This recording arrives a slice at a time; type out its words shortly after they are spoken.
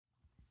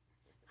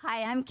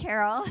Hi, I'm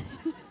Carol,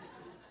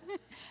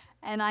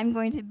 and I'm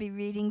going to be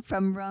reading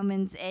from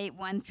Romans 8,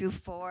 1 through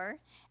 4.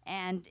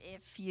 And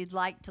if you'd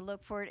like to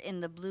look for it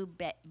in the blue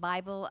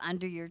Bible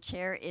under your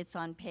chair, it's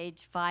on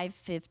page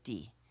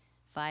 550.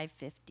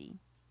 550.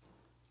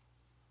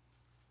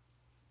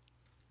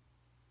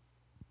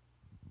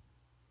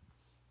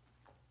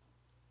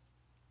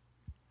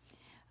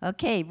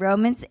 Okay,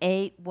 Romans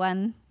 8,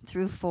 1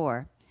 through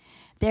 4.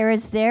 There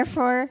is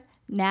therefore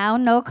now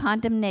no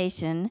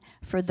condemnation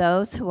for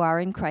those who are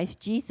in Christ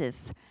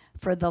Jesus,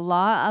 for the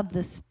law of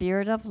the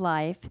Spirit of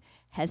life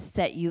has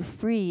set you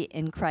free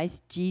in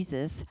Christ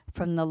Jesus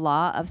from the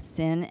law of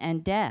sin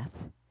and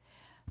death.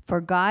 For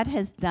God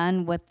has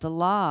done what the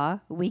law,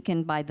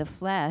 weakened by the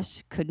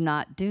flesh, could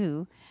not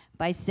do,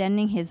 by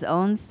sending his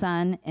own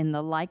Son in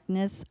the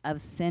likeness of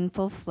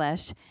sinful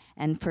flesh,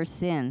 and for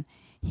sin.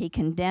 He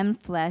condemned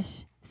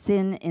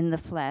sin in the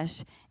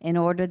flesh, in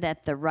order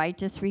that the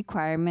righteous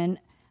requirement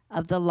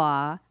of the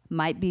law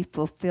might be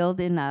fulfilled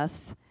in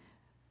us,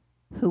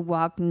 who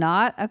walk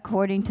not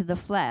according to the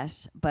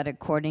flesh, but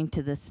according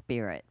to the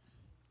Spirit.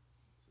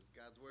 This is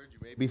God's word. You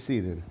may be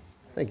seated.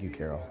 Thank you,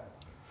 Carol.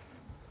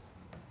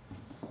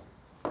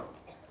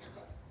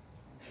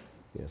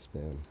 Yes,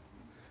 ma'am.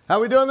 How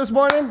are we doing this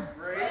morning?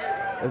 Great.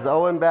 Is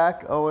Owen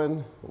back?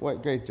 Owen,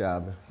 what great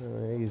job.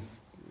 He's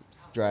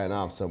drying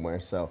off somewhere.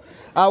 So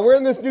we're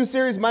in this new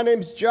series. My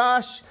name's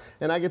Josh,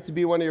 and I get to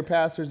be one of your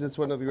pastors. It's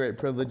one of the great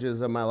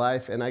privileges of my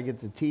life, and I get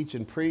to teach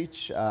and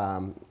preach.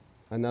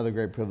 Another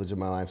great privilege of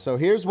my life. So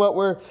here's what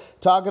we're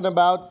talking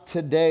about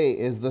today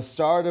is the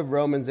start of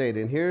Romans 8.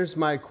 And here's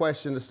my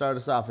question to start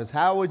us off is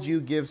how would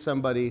you give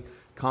somebody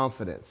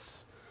confidence?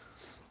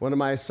 One of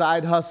my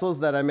side hustles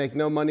that I make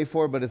no money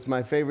for, but it's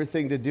my favorite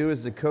thing to do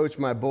is to coach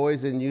my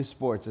boys in youth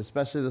sports,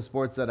 especially the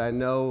sports that I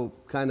know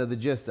kind of the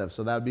gist of.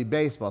 So that would be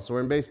baseball. So we're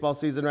in baseball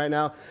season right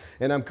now,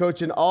 and I'm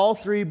coaching all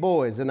three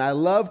boys, and I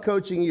love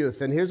coaching youth.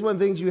 And here's one of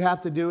the things you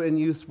have to do in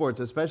youth sports,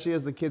 especially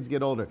as the kids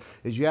get older,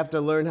 is you have to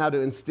learn how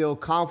to instill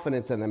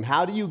confidence in them.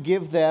 How do you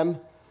give them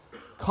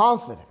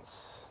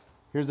confidence?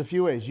 Here's a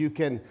few ways. You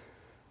can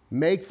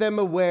make them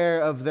aware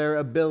of their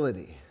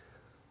ability.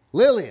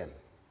 Lillian,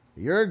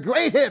 you're a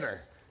great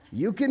hitter.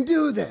 You can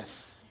do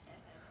this.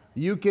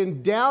 You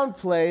can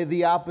downplay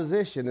the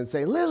opposition and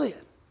say,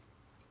 Lillian,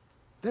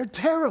 they're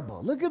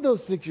terrible. Look at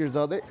those 6 years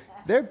old.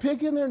 They're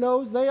picking their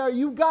nose.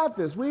 You got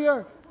this.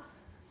 You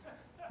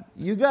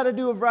got to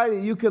do a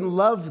variety. You can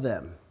love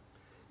them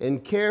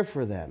and care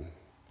for them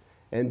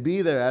and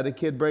be there. I had a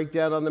kid break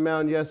down on the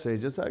mound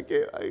yesterday, just like,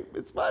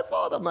 it's my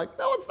fault. I'm like,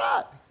 no, it's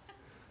not.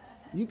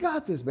 You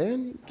got this,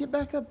 man. Get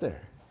back up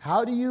there.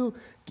 How do you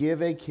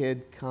give a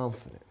kid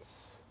confidence?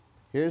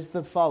 Here's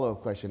the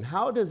follow-up question.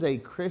 How does a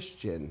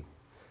Christian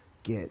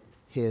get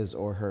his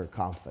or her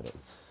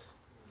confidence?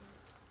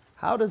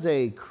 How does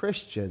a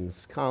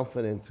Christian's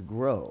confidence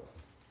grow?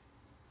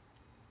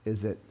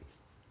 Is it,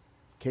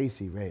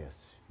 Casey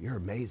Reyes, you're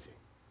amazing.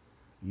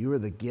 You are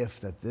the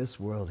gift that this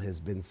world has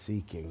been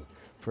seeking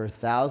for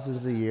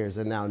thousands of years,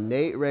 and now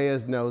Nate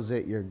Reyes knows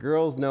it. Your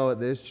girls know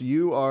it.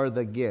 You are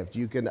the gift.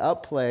 You can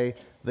upplay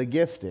the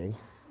gifting.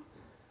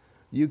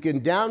 You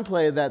can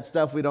downplay that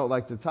stuff we don't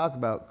like to talk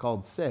about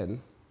called sin.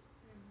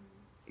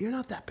 You're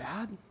not that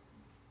bad.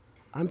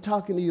 I'm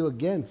talking to you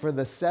again for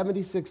the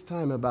 76th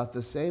time about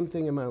the same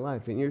thing in my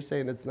life, and you're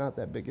saying it's not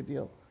that big a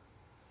deal.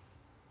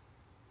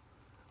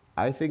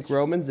 I think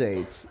Romans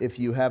 8, if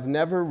you have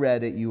never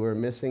read it, you are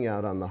missing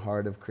out on the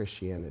heart of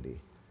Christianity.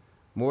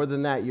 More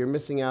than that, you're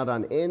missing out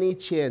on any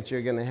chance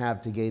you're going to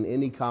have to gain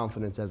any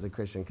confidence as a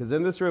Christian. Because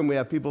in this room, we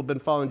have people who have been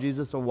following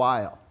Jesus a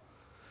while.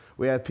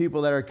 We have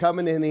people that are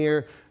coming in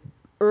here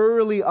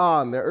early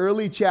on, the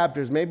early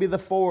chapters, maybe the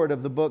forward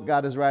of the book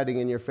God is writing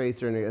in your faith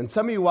journey. And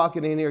some of you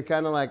walking in here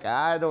kind of like,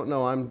 I don't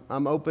know,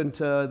 I'm open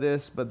to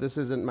this, but this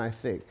isn't my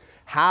thing.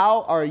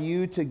 How are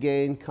you to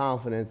gain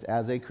confidence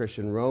as a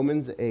Christian?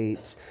 Romans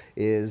 8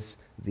 is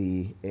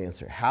the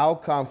answer. How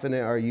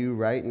confident are you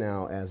right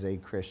now as a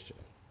Christian?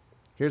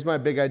 Here's my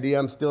big idea.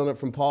 I'm stealing it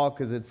from Paul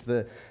because it's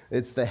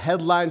the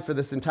headline for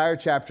this entire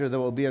chapter that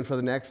we'll be in for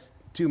the next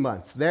 2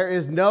 months. There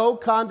is no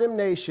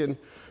condemnation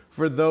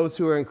for those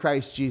who are in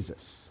Christ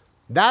Jesus.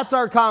 That's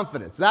our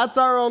confidence. That's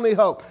our only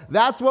hope.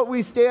 That's what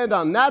we stand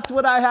on. That's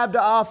what I have to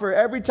offer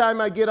every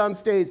time I get on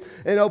stage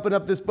and open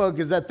up this book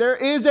is that there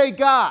is a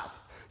God.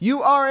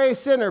 You are a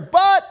sinner,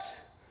 but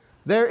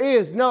there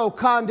is no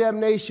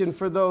condemnation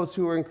for those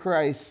who are in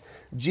Christ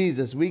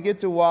Jesus. We get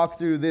to walk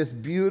through this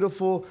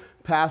beautiful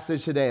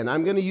passage today, and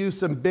I'm going to use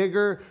some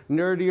bigger,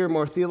 nerdier,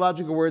 more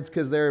theological words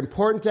because they're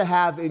important to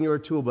have in your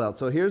tool belt.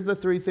 So here's the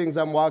three things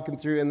I'm walking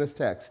through in this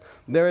text.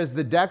 There is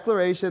the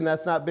declaration,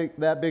 that's not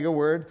that big a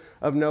word,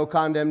 of no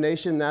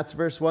condemnation. That's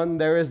verse 1.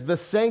 There is the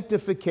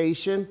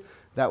sanctification.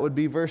 That would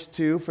be verse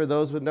 2 for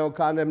those with no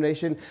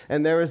condemnation.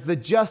 And there is the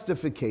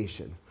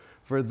justification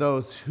for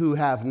those who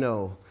have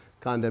no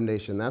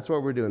condemnation. That's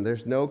what we're doing.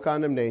 There's no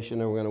condemnation,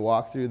 and we're going to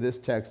walk through this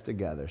text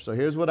together. So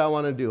here's what I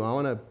want to do. I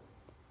want to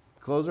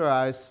close our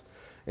eyes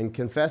and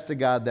confess to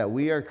God that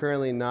we are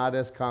currently not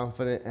as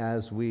confident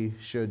as we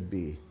should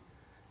be.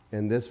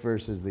 And this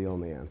verse is the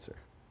only answer.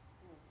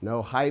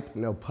 No hype,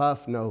 no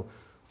puff, no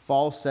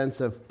false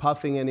sense of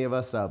puffing any of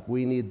us up.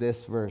 We need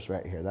this verse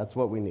right here. That's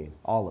what we need,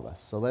 all of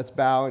us. So let's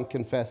bow and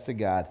confess to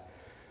God.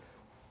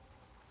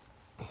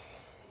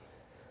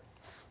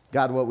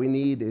 God, what we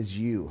need is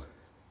you.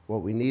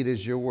 What we need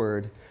is your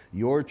word,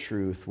 your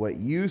truth, what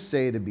you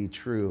say to be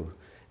true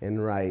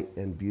and right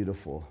and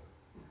beautiful,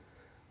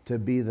 to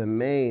be the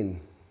main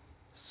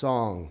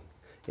song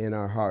in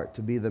our heart,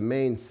 to be the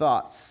main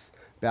thoughts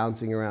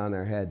bouncing around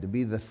our head, to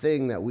be the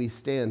thing that we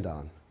stand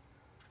on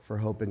for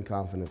hope and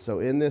confidence. So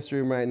in this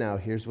room right now,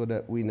 here's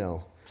what we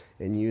know,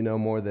 and you know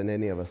more than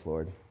any of us,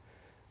 Lord.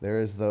 There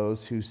is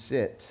those who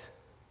sit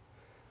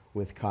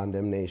with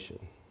condemnation,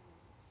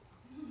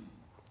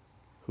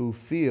 who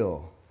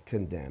feel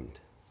condemned,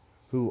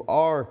 who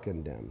are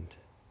condemned,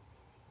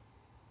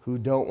 who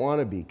don't want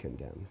to be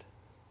condemned.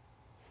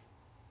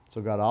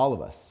 So God, all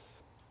of us,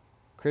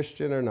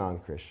 Christian or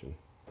non-Christian,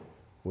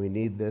 we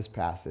need this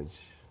passage.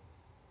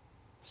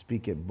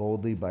 Speak it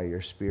boldly by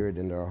your Spirit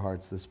into our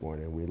hearts this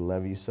morning. We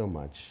love you so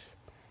much.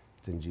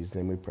 It's in Jesus'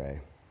 name we pray.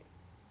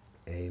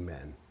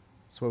 Amen.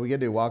 So what we get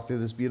to do, walk through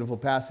this beautiful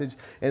passage.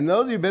 And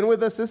those who've been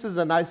with us, this is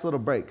a nice little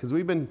break because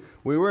we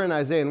were in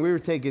Isaiah and we were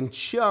taking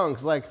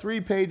chunks, like 3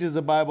 pages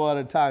of Bible at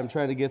a time,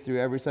 trying to get through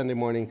every Sunday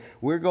morning.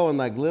 We're going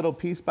like little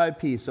piece by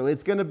piece. So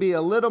it's going to be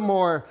a little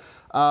more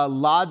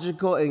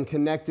logical and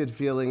connected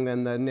feeling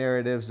than the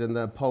narratives and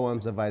the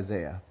poems of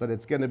Isaiah. But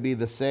it's going to be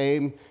the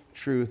same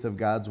truth of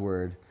God's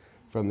word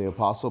from the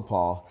Apostle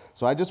Paul.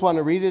 So I just want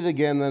to read it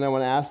again, then I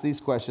want to ask these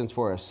questions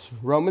for us.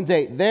 Romans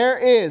 8, there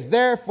is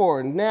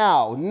therefore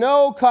now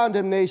no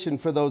condemnation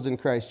for those in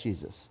Christ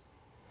Jesus.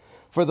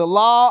 For the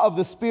law of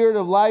the Spirit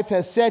of life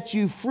has set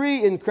you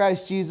free in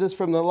Christ Jesus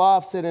from the law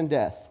of sin and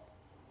death.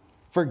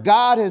 For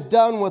God has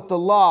done what the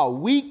law,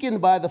 weakened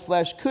by the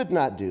flesh, could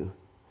not do.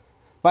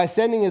 By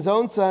sending his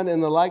own Son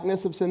in the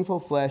likeness of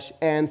sinful flesh,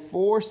 and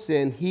for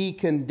sin, he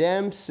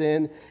condemned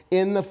sin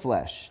in the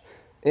flesh,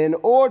 in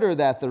order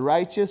that the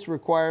righteous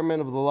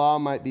requirement of the law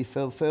might be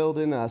fulfilled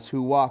in us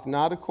who walk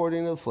not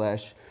according to the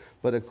flesh,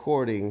 but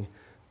according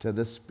to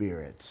the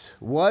Spirit.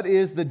 What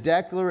is the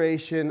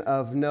declaration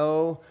of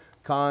no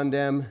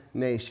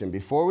condemnation?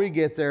 Before we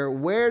get there,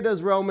 where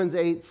does Romans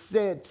 8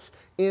 sit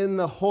in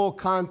the whole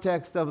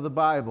context of the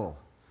Bible?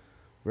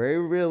 Very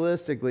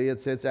realistically,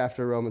 it sits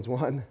after Romans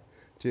 1,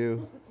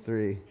 2,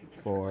 3,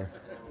 4,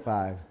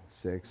 5,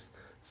 6,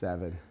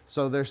 7.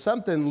 So there's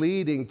something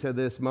leading to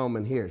this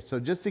moment here. So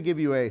just to give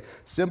you a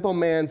simple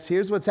man's,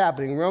 here's what's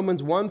happening.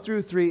 Romans 1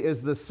 through 3 is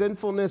the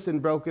sinfulness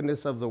and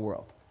brokenness of the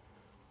world.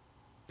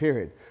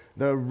 Period.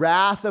 The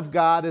wrath of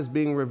God is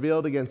being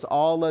revealed against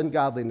all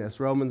ungodliness,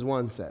 Romans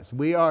 1 says.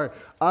 We are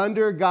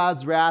under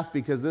God's wrath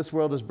because this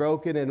world is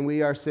broken and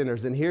we are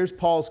sinners. And here's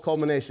Paul's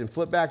culmination.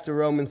 Flip back to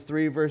Romans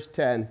 3, verse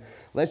 10.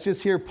 Let's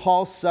just hear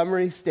Paul's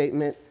summary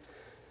statement.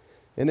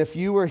 And if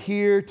you were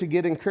here to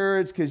get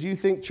encouraged because you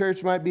think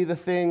church might be the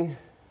thing,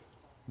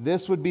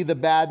 this would be the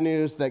bad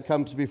news that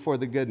comes before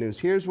the good news.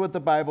 Here's what the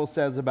Bible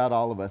says about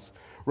all of us.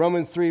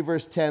 Romans 3,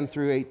 verse 10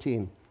 through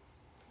 18.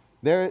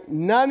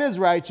 None is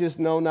righteous,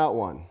 no, not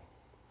one.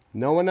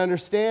 No one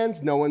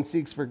understands, no one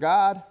seeks for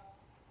God.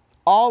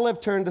 All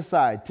have turned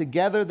aside.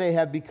 Together they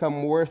have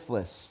become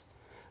worthless.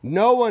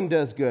 No one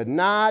does good,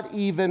 not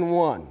even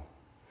one.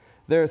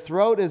 Their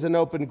throat is an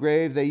open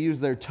grave. They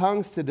use their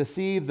tongues to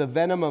deceive. The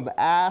venom of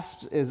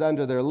asps is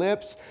under their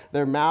lips.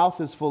 Their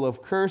mouth is full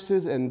of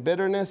curses and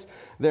bitterness.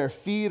 Their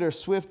feet are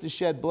swift to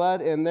shed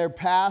blood, and their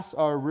paths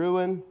are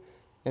ruin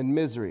and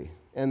misery.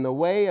 And the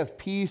way of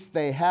peace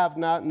they have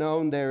not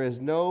known. There is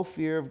no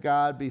fear of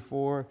God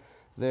before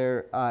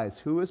their eyes.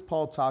 Who is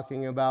Paul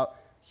talking about?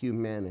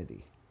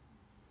 Humanity.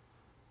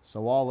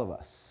 So all of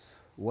us.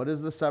 What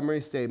is the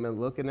summary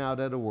statement looking out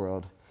at a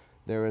world?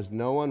 There is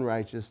no one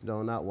righteous,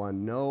 no, not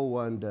one. No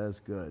one does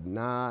good,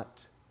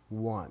 not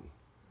one.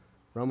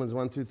 Romans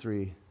 1 through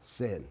 3,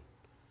 sin.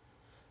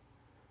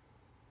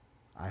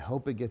 I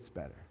hope it gets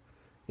better.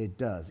 It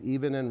does,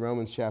 even in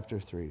Romans chapter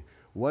 3.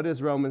 What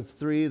is Romans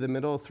 3, the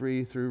middle of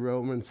 3 through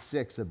Romans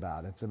 6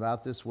 about? It's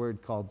about this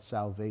word called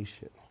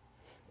salvation.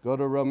 Go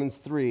to Romans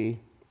 3,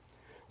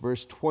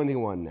 verse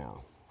 21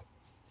 now.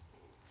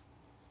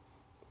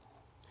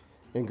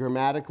 And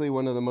grammatically,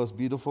 one of the most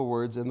beautiful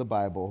words in the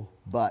Bible,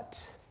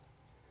 but.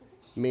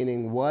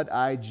 Meaning what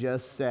I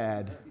just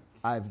said,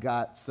 I've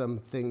got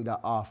something to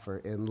offer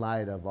in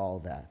light of all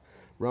that.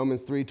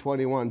 Romans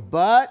 3:21.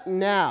 But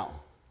now,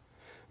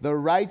 the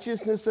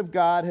righteousness of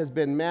God has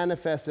been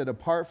manifested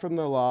apart from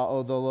the law,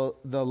 although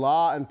the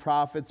law and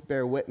prophets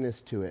bear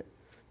witness to it.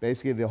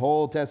 Basically, the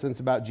whole Old Testament's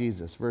about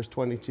Jesus. Verse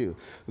 22.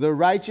 The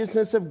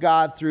righteousness of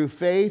God through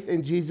faith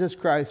in Jesus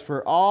Christ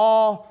for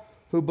all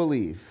who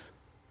believe.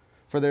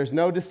 For there's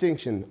no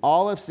distinction.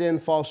 All have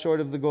sinned, fall short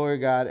of the glory of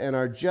God, and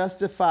are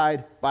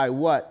justified by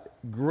what?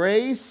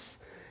 Grace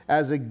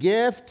as a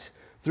gift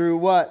through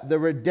what? The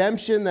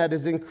redemption that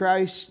is in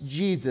Christ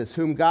Jesus,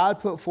 whom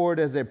God put forward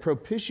as a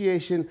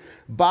propitiation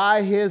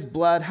by his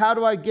blood. How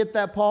do I get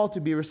that, Paul?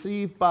 To be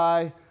received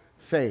by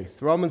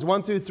faith. Romans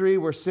 1 through 3,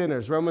 we're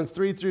sinners. Romans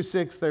 3 through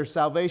 6, there's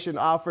salvation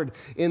offered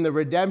in the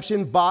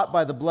redemption bought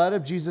by the blood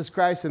of Jesus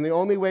Christ, and the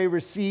only way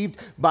received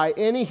by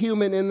any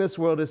human in this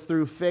world is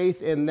through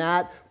faith in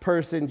that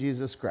person,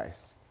 Jesus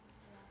Christ.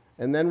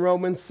 And then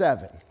Romans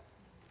 7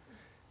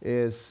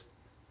 is,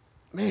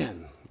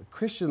 man, the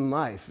Christian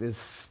life is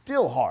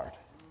still hard.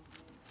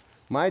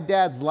 My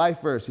dad's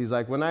life verse, he's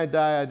like, when I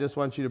die, I just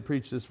want you to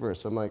preach this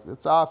verse. I'm like,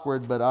 it's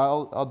awkward, but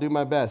I'll do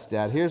my best,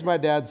 Dad. Here's my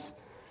dad's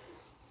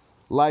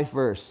life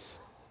verse.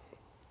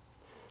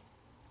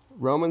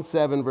 Romans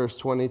 7, verse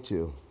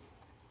 22.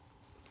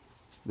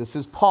 This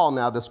is Paul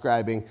now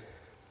describing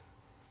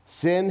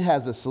sin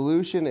has a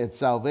solution, it's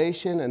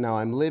salvation, and now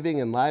I'm living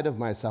in light of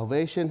my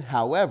salvation.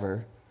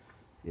 However,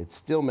 it's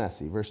still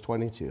messy. Verse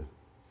 22.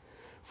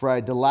 For I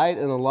delight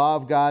in the law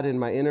of God in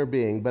my inner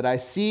being, but I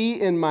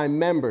see in my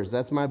members,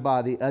 that's my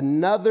body,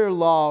 another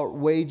law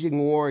waging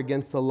war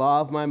against the law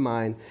of my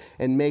mind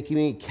and making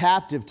me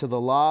captive to the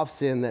law of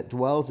sin that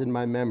dwells in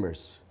my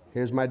members.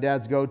 Here's my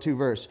dad's go-to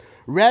verse.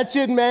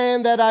 Wretched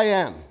man that I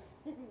am,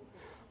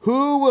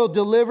 who will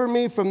deliver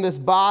me from this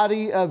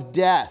body of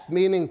death?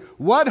 Meaning,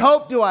 what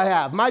hope do I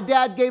have? My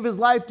dad gave his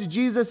life to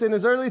Jesus in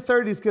his early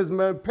 30s because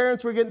my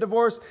parents were getting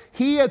divorced.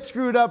 He had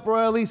screwed up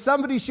royally.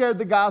 Somebody shared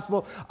the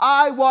gospel.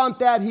 I want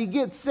that. He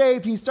gets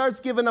saved. He starts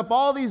giving up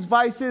all these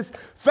vices.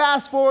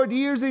 Fast forward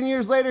years and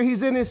years later,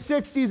 he's in his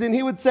 60s, and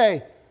he would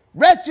say,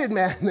 wretched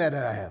man that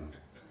I am.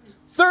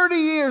 30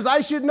 years,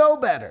 I should know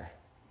better.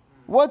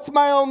 What's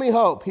my only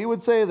hope? He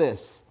would say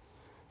this.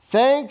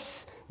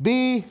 Thanks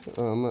be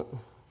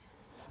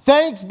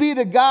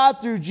to God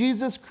through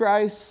Jesus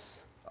Christ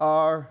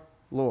our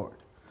Lord.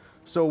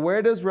 So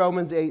where does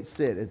Romans 8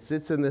 sit? It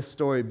sits in this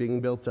story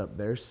being built up.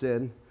 There's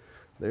sin,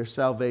 there's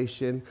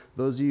salvation.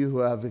 Those of you who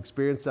have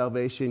experienced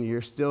salvation,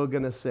 you're still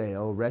going to say,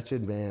 oh,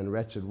 wretched man,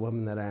 wretched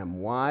woman that I am.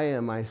 Why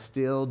am I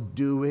still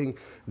doing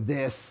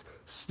this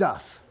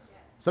stuff?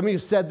 Some of you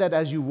said that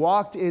as you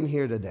walked in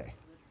here today.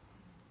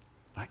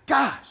 Like,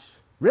 gosh,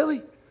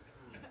 really?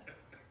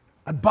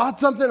 I bought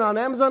something on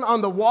Amazon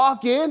on the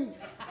walk in?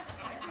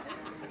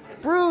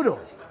 Brutal.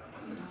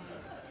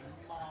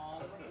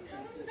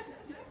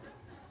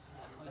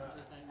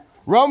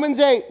 Romans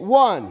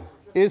 8:1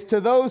 is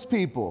to those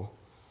people.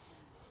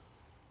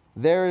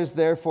 There is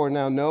therefore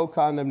now no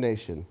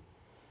condemnation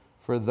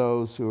for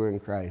those who are in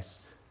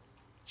Christ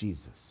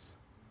Jesus.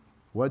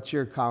 What's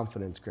your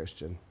confidence,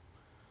 Christian?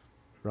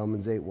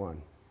 Romans 8:1.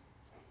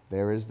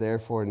 There is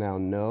therefore now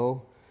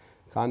no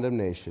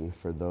condemnation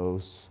for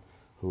those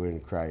who are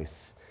in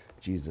Christ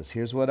Jesus.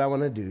 Here's what I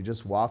want to do.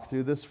 Just walk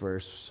through this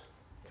verse,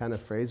 kind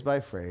of phrase by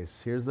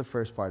phrase. Here's the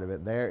first part of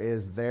it. There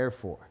is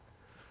therefore.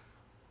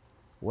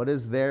 What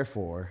is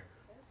therefore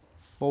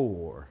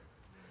for?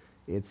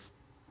 It's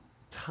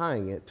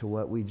tying it to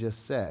what we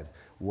just said.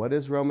 What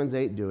is Romans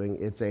 8 doing?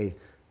 It's a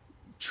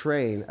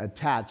train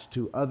attached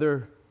to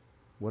other,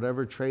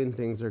 whatever train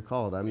things are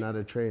called. I'm not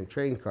a train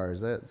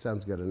cars. That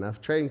sounds good enough.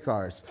 Train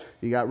cars.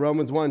 You got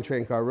Romans 1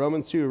 train car,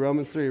 Romans 2,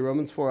 Romans 3,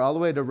 Romans 4, all the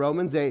way to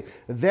Romans 8.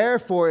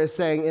 Therefore is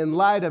saying, in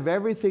light of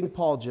everything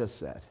Paul just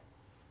said,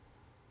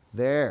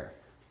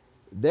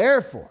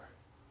 therefore,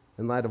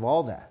 in light of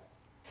all that,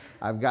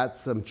 I've got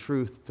some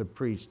truth to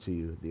preach to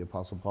you, the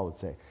Apostle Paul would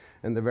say.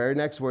 And the very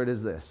next word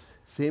is this.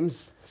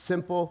 Seems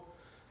simple,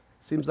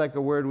 seems like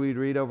a word we'd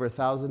read over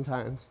 1,000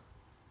 times,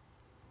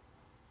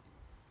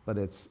 but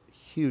it's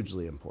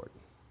hugely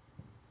important.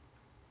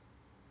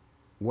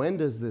 When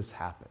does this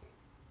happen?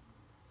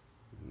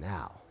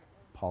 Now,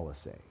 Paul is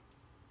saying.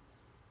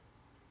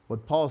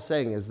 What Paul is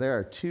saying is there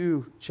are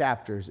two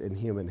chapters in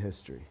human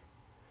history.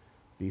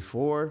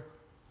 Before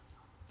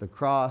the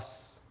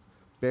cross,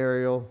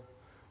 burial,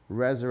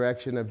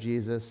 resurrection of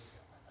Jesus,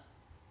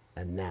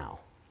 and now.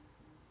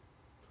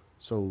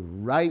 So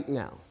right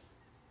now,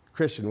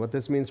 Christian, what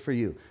this means for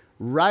you,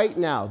 right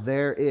now,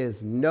 there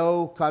is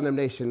no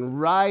condemnation.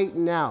 Right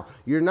now,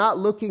 you're not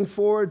looking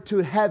forward to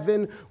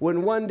heaven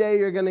when one day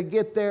you're going to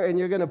get there and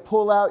you're going to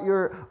pull out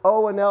your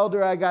Owen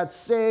Elder, I got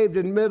saved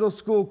in middle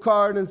school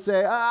card and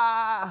say,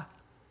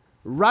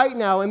 right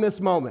now in this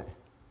moment,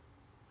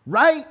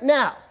 right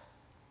now,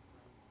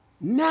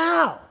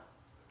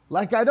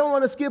 like I don't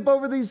want to skip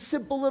over these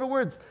simple little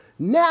words.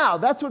 Now,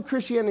 that's what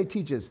Christianity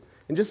teaches.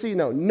 And just so you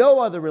know, no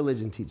other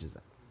religion teaches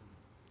that.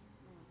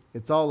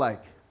 It's all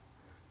like,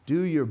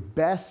 do your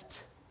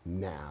best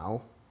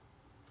now,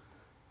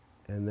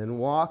 and then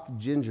walk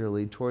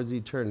gingerly towards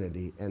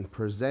eternity and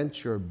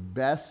present your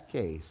best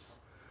case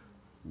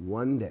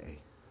one day.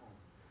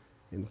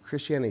 And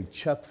Christianity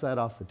chucks that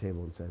off the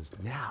table and says,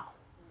 now.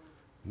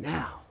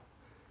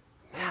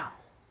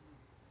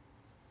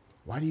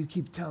 Why do you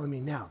keep telling me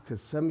now?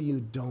 Because some of you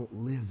don't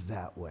live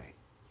that way.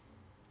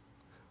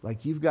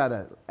 Like you've got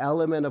an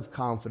element of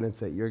confidence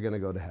that you're going to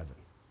go to heaven.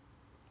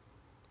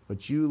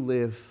 But you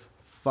live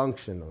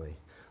functionally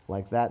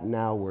like that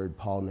now word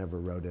Paul never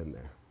wrote in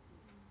there.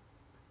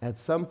 At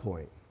some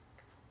point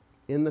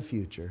in the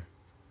future,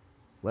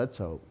 let's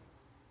hope,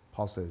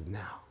 Paul says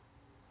now.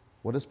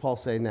 What does Paul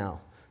say now?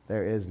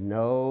 There is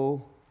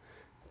no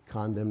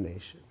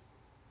condemnation.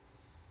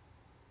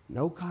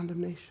 No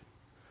condemnation.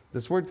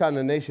 This word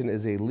condemnation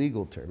is a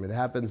legal term. It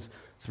happens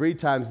 3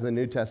 times in the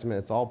New Testament.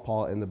 It's all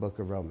Paul in the book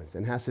of Romans.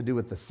 It has to do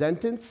with the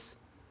sentence,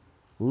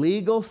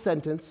 legal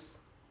sentence,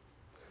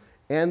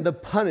 and the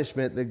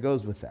punishment that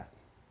goes with that.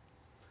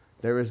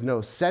 There is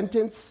no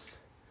sentence.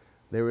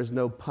 There is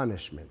no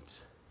punishment.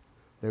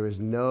 There is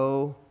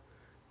no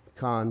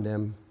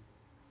condemnation.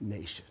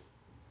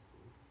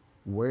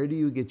 Where do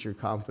you get your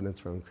confidence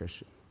from,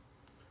 Christian?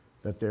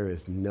 That there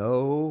is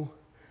no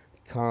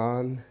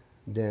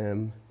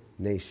condemnation.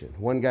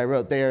 One guy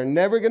wrote, they are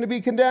never going to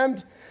be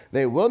condemned,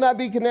 they will not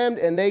be condemned,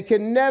 and they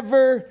can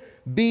never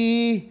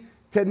be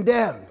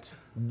condemned.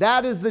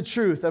 That is the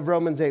truth of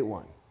Romans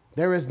 8:1.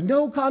 There is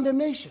no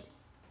condemnation.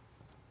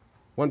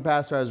 One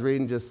pastor I was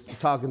reading, just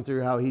talking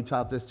through how he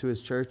taught this to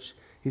his church,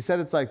 he said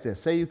it's like this.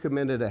 Say you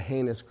committed a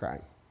heinous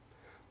crime.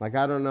 Like,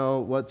 I don't know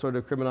what sort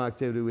of criminal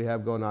activity we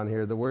have going on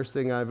here. The worst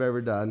thing I've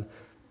ever done,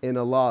 in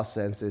a law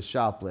sense, is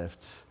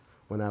shoplift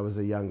when I was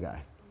a young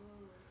guy.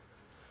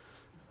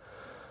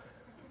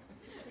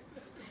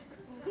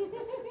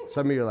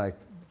 Some of you are like,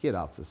 get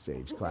off the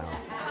stage, clown.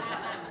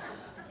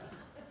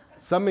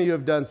 Some of you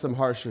have done some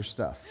harsher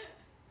stuff.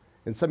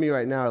 And some of you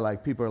right now are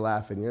like, people are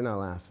laughing. You're not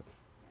laughing.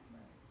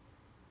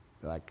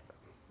 You're like,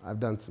 I've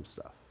done some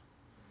stuff.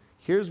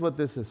 Here's what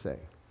this is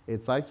saying.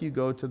 It's like you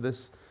go to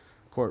this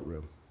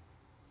courtroom,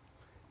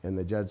 and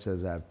the judge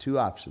says, I have 2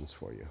 options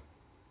for you.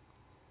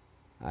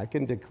 I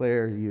can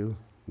declare you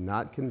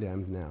not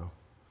condemned now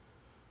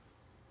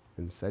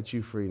and set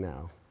you free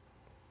now.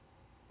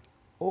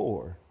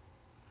 Or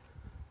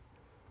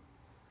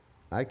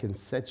I can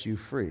set you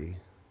free,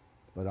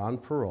 but on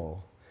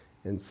parole,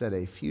 and set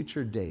a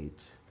future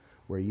date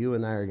where you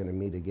and I are going to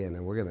meet again,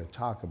 and we're going to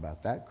talk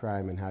about that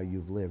crime and how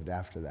you've lived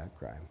after that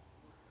crime.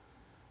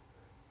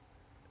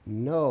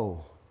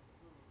 No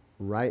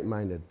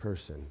right-minded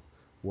person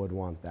would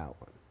want that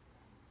one.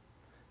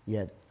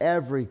 Yet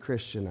every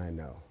Christian I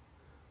know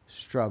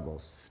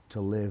struggles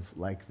to live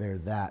like they're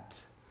that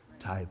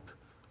type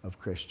of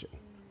Christian.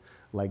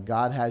 Like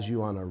God has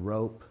you on a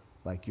rope,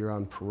 like you're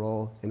on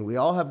parole, and we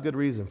all have good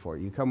reason for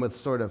it. You come with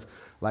sort of,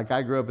 like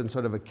I grew up in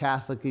sort of a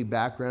Catholic-y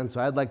background,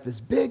 so I had like this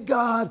big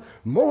God,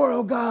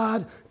 moral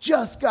God,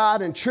 just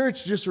God, and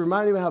church just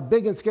reminded me how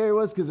big and scary it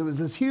was because it was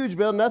this huge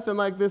building, nothing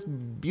like this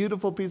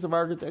beautiful piece of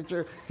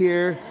architecture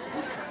here.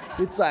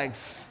 It's like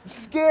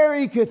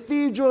scary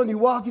cathedral, and you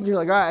walk in, you're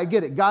like, all right, I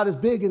get it. God is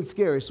big and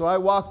scary, so I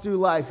walk through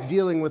life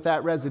dealing with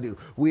that residue.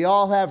 We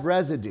all have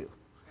residue.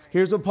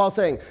 Here's what Paul's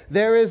saying.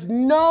 There is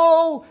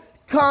no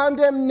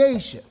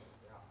condemnation.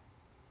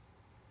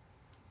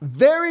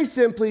 Very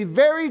simply,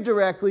 very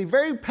directly,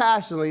 very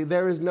passionately,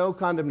 there is no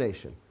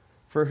condemnation.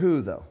 For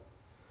who, though?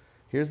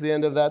 Here's the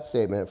end of that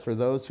statement. For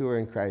those who are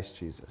in Christ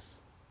Jesus.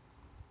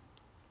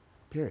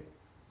 Period.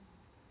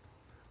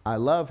 I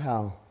love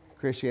how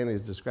Christianity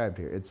is described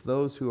here. It's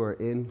those who are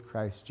in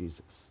Christ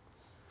Jesus.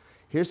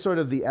 Here's sort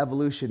of the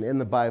evolution in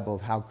the Bible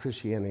of how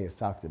Christianity is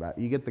talked about.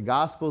 You get the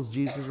Gospels,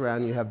 Jesus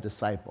around, you have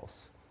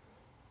disciples.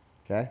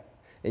 Okay?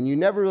 And you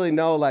never really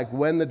know, like,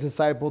 when the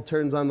disciple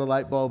turns on the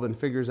light bulb and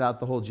figures out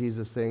the whole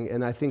Jesus thing.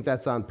 And I think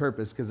that's on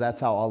purpose because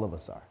that's how all of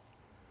us are.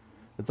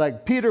 It's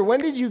like, Peter, when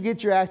did you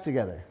get your act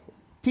together?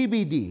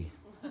 TBD.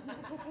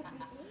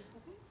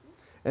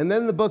 And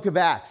then the book of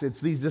Acts, it's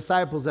these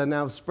disciples that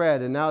now have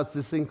spread. And now it's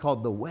this thing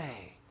called the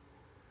way.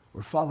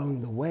 We're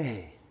following the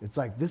way. It's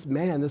like this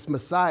man, this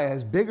Messiah,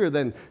 is bigger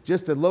than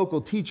just a local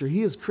teacher.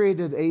 He has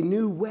created a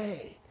new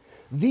way,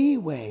 the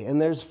way.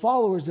 And there's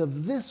followers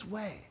of this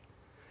way.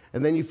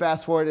 And then you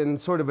fast forward in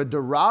sort of a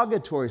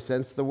derogatory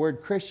sense, the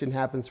word Christian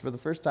happens for the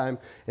first time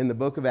in the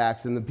book of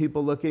Acts, and the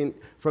people looking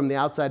from the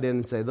outside in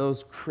and say,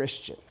 those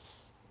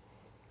Christians.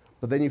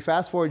 But then you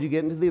fast forward, you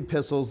get into the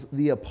epistles.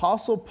 The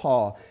Apostle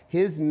Paul,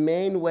 his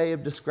main way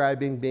of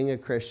describing being a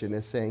Christian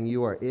is saying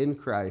you are in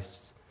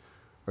Christ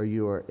or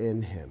you are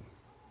in him.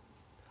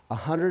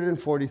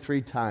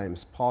 143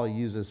 times Paul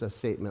uses a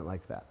statement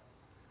like that.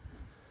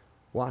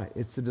 Why?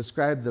 It's to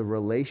describe the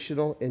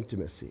relational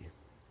intimacy.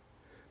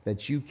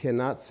 That you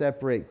cannot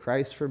separate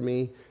Christ from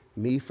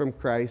me from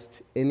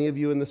Christ. Any of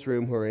you in this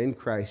room who are in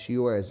Christ,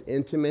 you are as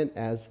intimate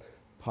as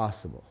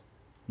possible.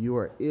 You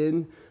are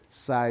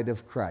inside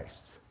of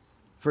Christ.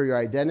 For your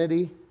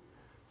identity,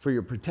 for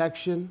your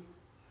protection,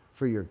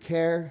 for your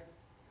care,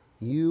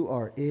 you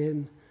are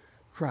in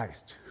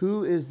Christ.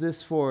 Who is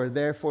this for?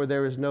 Therefore,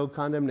 there is no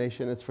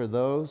condemnation. It's for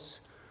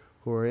those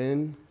who are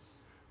in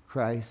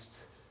Christ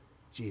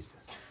Jesus.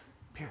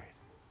 Period.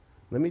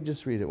 Let me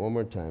just read it one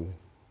more time.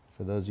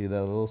 For those of you that are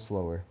a little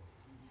slower.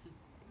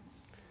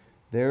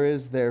 There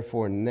is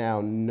therefore now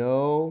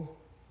no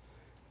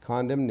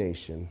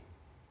condemnation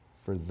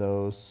for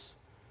those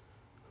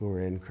who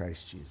are in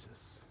Christ Jesus.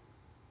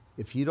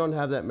 If you don't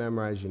have that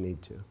memorized, you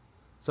need to.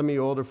 Some of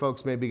you older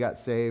folks maybe got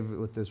saved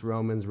with this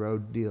Romans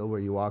road deal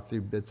where you walk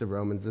through bits of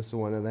Romans. This is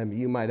one of them.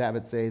 You might have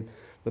it saved.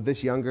 But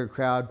this younger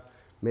crowd,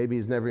 maybe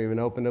he's never even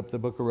opened up the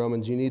book of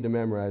Romans. You need to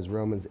memorize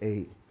Romans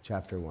 8,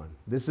 chapter 1.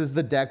 This is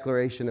the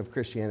declaration of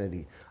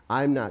Christianity.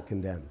 I'm not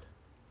condemned.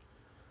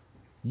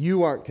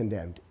 You aren't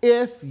condemned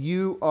if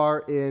you are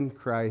in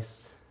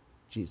Christ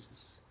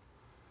Jesus.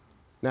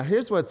 Now,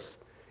 here's what's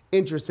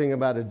interesting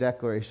about a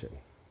declaration.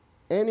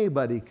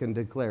 Anybody can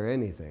declare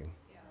anything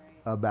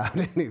about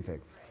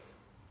anything.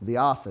 The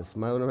Office,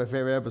 one of my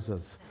favorite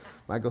episodes.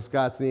 Michael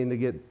Scott's needing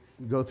to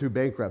go through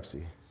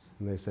bankruptcy.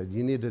 And they said,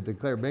 you need to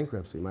declare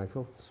bankruptcy,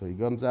 Michael. So he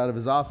comes out of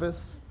his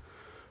office.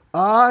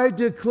 I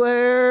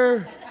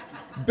declare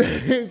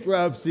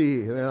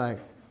bankruptcy. And they're like,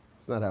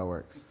 that's not how it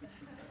works.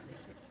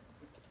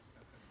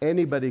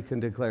 Anybody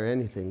can declare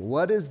anything.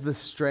 What is the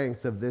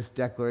strength of this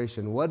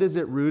declaration? What is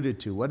it rooted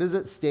to? What is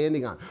it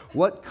standing on?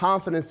 What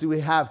confidence do we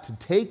have to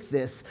take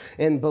this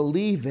and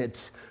believe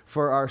it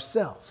for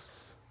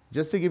ourselves?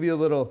 Just to give you a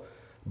little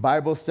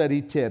Bible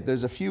study tip,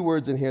 there's a few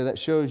words in here that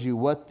shows you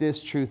what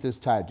this truth is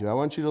tied to. I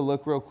want you to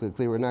look real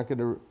quickly. We're not going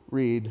to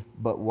read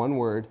but one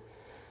word.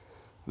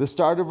 The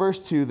start of verse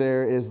 2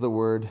 there is the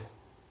word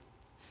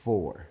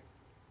for.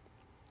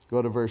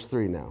 Go to verse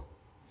 3 now.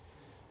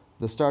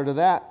 The start of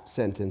that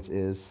sentence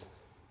is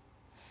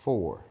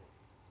for.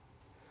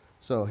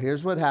 So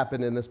here's what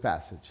happened in this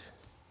passage.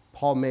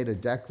 Paul made a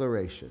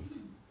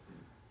declaration,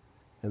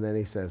 and then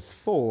he says,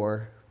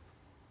 for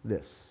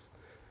this.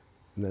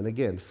 And then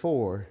again,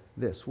 for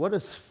this. What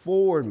does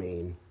for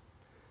mean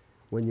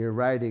when you're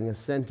writing a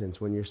sentence,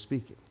 when you're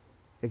speaking?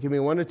 It can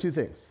mean one of two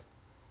things.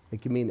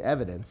 It can mean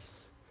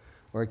evidence,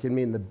 or it can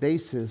mean the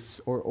basis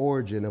or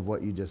origin of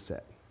what you just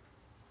said.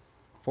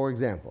 For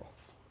example,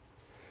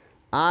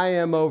 I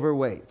am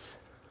overweight,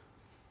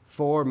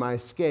 for my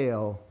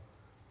scale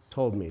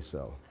told me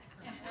so.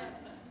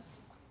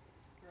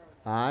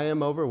 I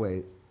am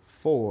overweight,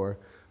 for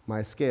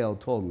my scale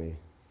told me.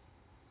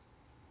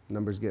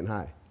 Number's getting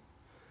high.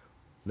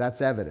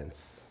 That's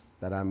evidence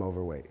that I'm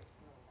overweight.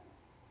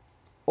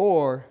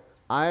 Or,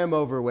 I am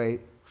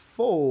overweight,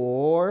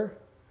 for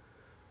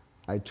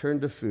I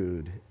turned to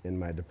food in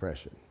my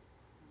depression.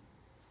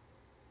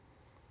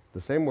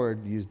 The same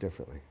word used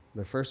differently.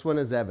 The first one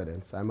is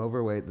evidence. I'm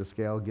overweight. The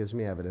scale gives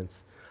me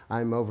evidence.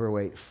 I'm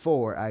overweight,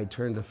 for I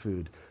turn to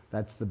food.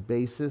 That's the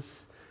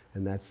basis,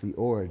 and that's the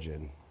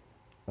origin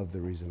of the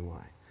reason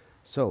why.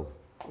 So,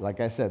 like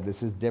I said,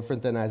 this is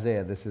different than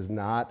Isaiah. This is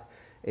not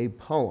a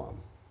poem.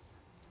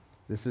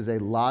 This is a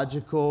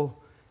logical,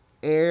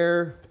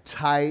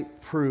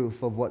 airtight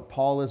proof of what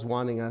Paul is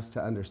wanting us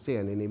to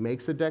understand. And he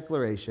makes a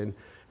declaration,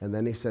 and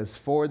then he says,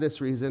 for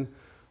this reason,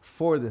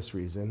 for this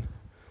reason.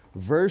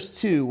 Verse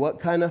 2,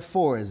 what kind of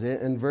for is it?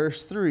 And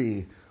verse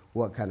 3,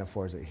 what kind of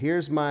for is it?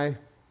 Here's my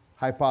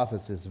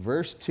hypothesis.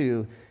 Verse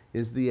 2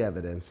 is the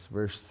evidence.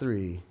 Verse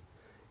 3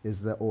 is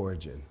the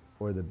origin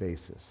or the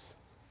basis.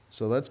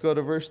 So let's go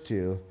to verse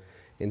 2.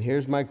 And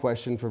here's my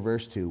question for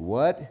verse 2.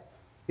 What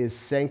is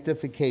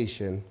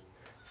sanctification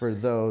for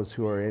those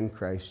who are in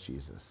Christ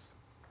Jesus?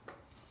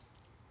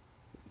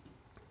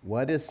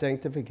 What is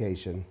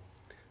sanctification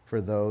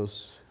for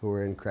those who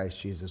are in Christ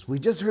Jesus? We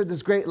just heard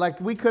this great,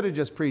 we could have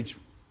just preached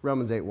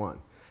Romans 8:1,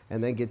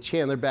 and then get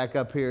Chandler back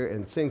up here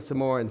and sing some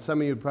more, and some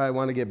of you would probably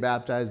want to get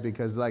baptized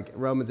because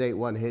Romans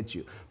 8:1 hit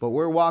you. But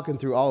we're walking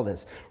through all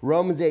this.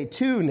 Romans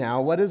 8:2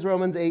 now, what does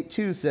Romans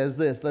 8:2 says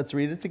this? Let's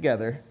read it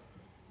together.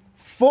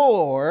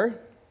 For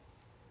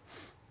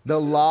the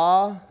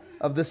law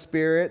of the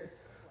Spirit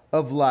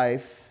of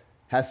life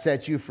has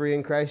set you free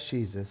in Christ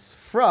Jesus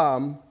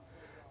from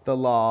the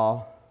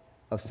law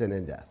of sin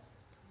and death.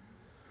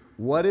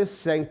 What is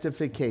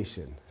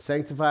sanctification?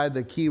 Sanctified,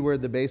 the key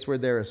word, the base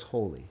word there is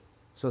holy.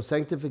 So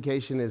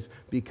sanctification is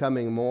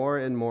becoming more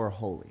and more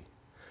holy.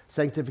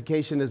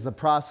 Sanctification is the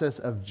process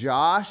of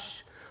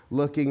Josh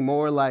looking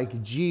more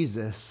like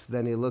Jesus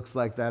than he looks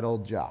like that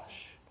old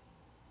Josh.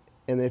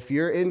 And if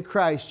you're in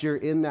Christ, you're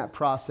in that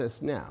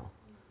process now.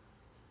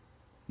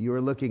 You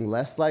are looking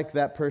less like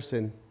that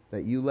person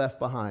that you left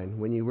behind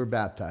when you were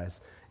baptized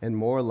and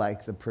more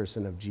like the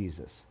person of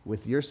Jesus.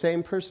 With your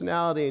same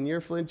personality and your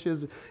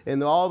flinches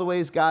and all the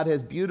ways God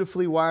has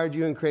beautifully wired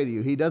you and created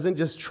you. He doesn't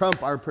just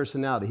trump our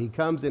personality. He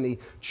comes and he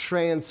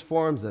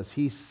transforms us.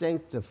 He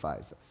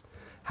sanctifies us.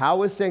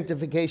 How is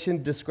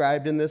sanctification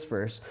described in this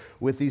verse?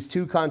 With these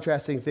two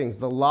contrasting things.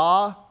 The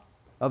law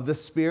of the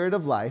Spirit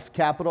of life,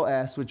 capital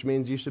S, which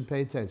means you should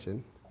pay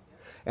attention,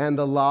 and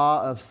the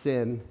law of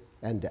sin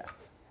and death.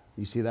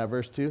 You see that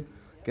verse too?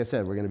 Like I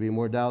said, we're going to be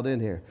more dialed in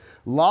here.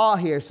 Law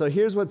here, so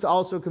here's what's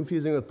also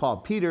confusing with Paul.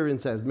 Peter even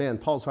says, man,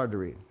 Paul's hard to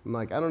read. I'm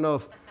like, I don't know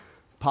if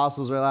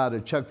apostles are allowed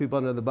to chuck people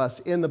under the bus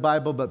in the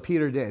Bible, but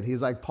Peter did.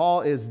 He's like,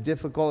 Paul is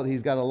difficult.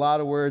 He's got a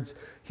lot of words.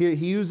 He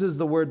uses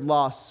the word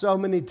law so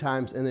many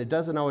times, and it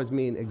doesn't always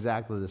mean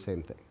exactly the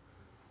same thing.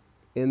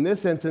 In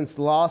this instance,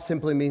 law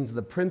simply means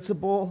the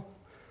principle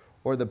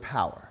or the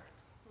power.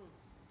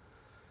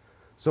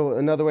 So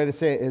another way to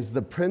say it is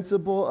the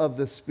principle of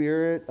the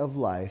Spirit of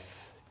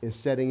life is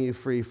setting you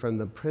free from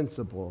the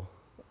principle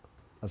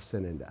of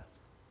sin and death.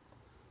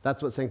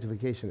 That's what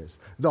sanctification is.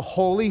 The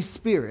Holy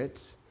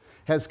Spirit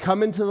has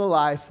come into the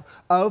life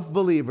of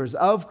believers,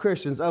 of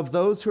Christians, of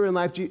those who are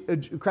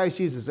in Christ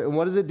Jesus. And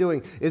what is it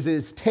doing? It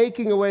is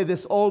taking away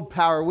this old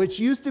power, which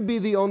used to be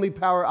the only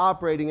power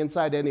operating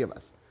inside any of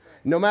us.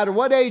 No matter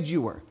what age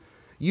you were,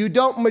 you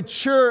don't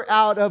mature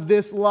out of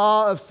this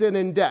law of sin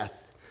and death.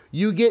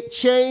 You get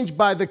changed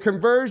by the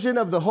conversion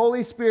of the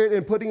Holy Spirit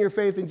and putting your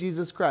faith in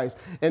Jesus Christ.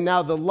 And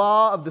now the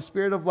law of the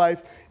Spirit of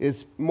life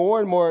is more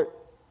and more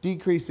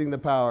decreasing the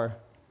power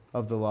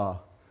of the law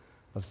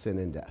of sin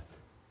and death.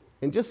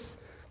 And just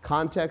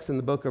context in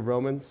the book of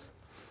Romans,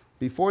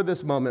 before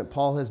this moment,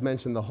 Paul has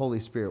mentioned the Holy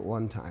Spirit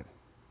one time.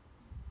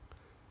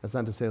 That's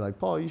not to say like,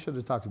 Paul, you should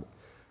have talked about it.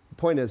 The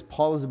point is,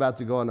 Paul is about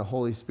to go on a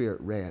Holy Spirit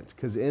rant,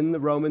 because in the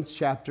Romans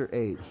chapter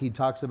 8, he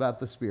talks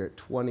about the Spirit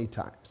 20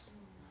 times.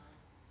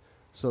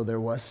 So there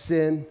was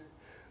sin,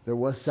 there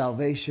was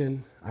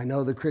salvation. I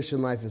know the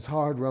Christian life is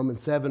hard.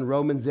 Romans 7,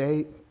 Romans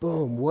 8,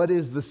 boom. What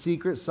is the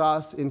secret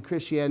sauce in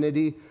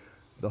Christianity?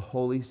 The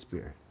Holy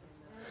Spirit.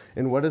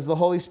 And what is the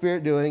Holy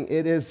Spirit doing?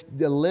 It is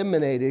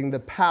eliminating the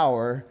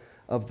power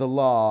of the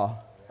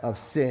law of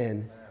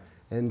sin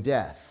and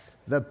death.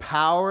 The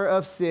power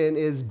of sin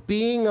is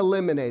being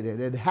eliminated.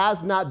 It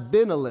has not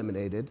been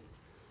eliminated.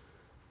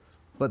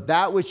 But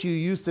that which you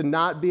used to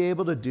not be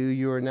able to do,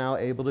 you are now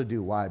able to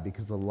do. Why?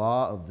 Because the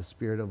law of the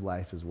Spirit of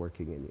life is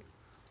working in you.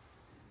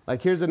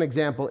 Like here's an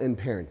example in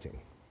parenting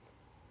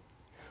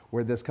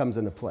where this comes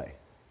into play.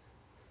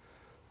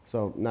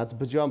 So not to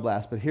put you on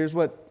blast, but here's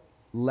what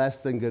less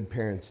than good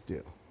parents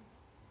do.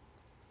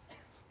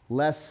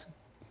 Less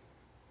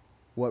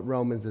what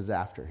Romans is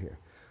after here.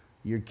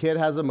 Your kid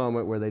has a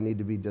moment where they need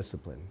to be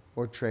disciplined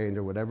or trained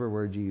or whatever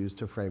word you use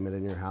to frame it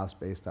in your house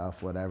based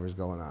off whatever's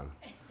going on.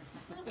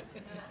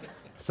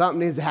 Something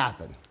needs to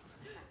happen.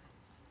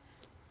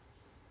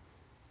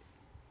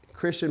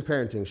 Christian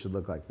parenting should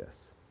look like this.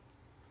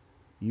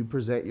 You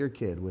present your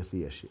kid with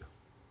the issue.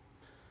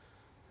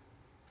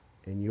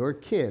 And your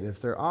kid,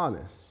 if they're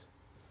honest,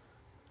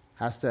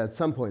 has to at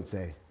some point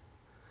say,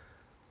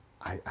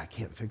 I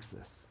can't fix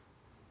this.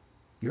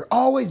 You're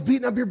always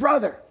beating up your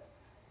brother.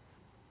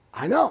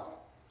 I know.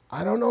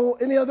 I don't know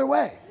any other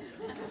way.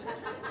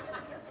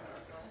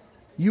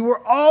 You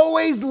were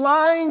always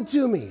lying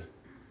to me.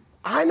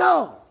 I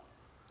know.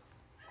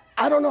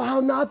 I don't know how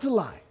not to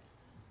lie.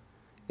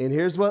 And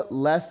here's what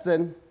less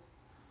than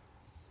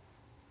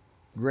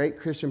great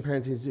Christian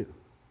parenting do.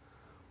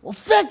 Well,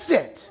 fix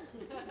it.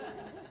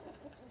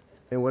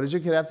 And what does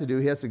your kid have to do?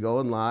 He has to go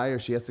and lie, or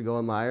she has to go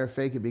and lie or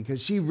fake it,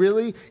 because he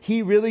really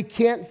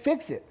can't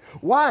fix it.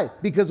 Why?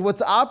 Because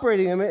what's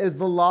operating in it is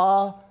the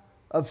law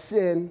of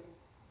sin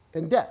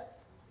and death.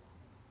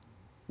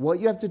 What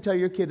you have to tell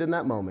your kid in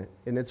that moment,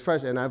 and it's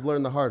fresh, and I've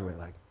learned the hard way,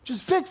 like,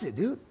 just fix it,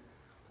 dude.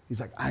 He's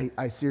like,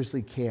 I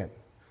seriously can't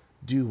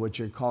do what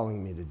you're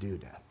calling me to do,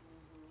 Dad.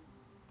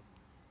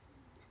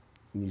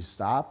 And you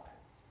stop,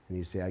 and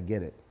you say, I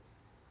get it.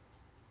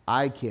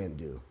 I can't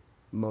do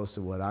most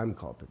of what I'm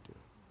called to do.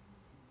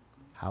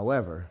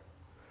 However,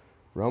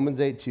 Romans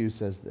 8:2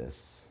 says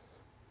this: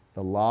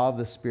 the law of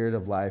the Spirit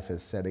of life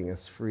is setting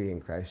us free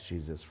in Christ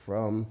Jesus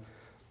from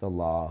the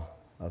law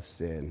of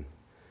sin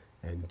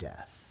and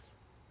death.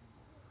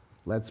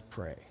 Let's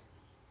pray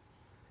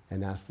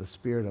and ask the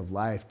Spirit of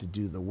life to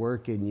do the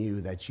work in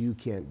you that you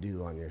can't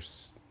do on your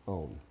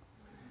own.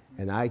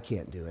 And I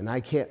can't do. And I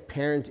can't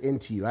parent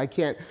into you. I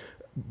can't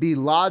be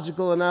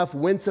logical enough,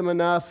 winsome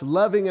enough,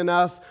 loving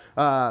enough,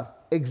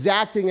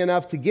 exacting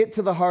enough to get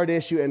to the hard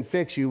issue and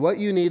fix you. What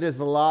you need is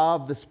the law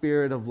of the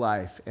Spirit of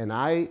life. And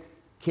I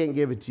can't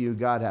give it to you.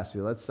 God has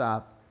to. Let's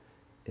stop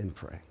and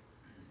pray.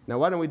 Now,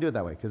 why don't we do it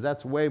that way? Because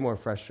that's way more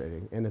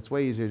frustrating. And it's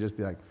way easier to just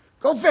be like,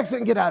 go fix it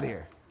and get out of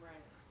here. Right.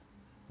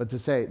 But to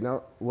say,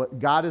 no, what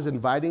God is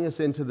inviting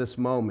us into this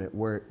moment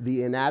where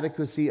the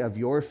inadequacy of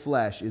your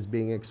flesh is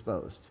being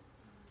exposed.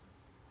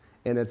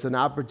 And it's an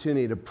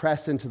opportunity to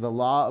press into the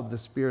law of the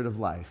Spirit of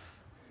life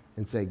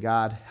and say,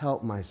 God,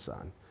 help my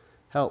son.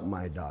 Help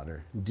my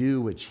daughter.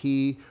 Do which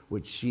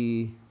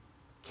she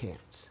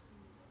can't.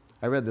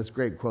 I read this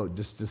great quote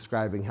just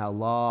describing how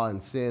law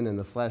and sin and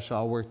the flesh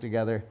all work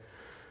together.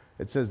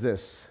 It says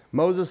this: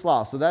 Moses'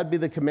 law, so that'd be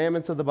the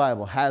commandments of the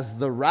Bible, has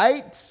the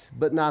right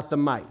but not the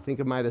might. Think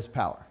of might as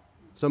power.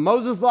 So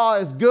Moses' law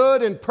is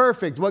good and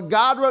perfect. What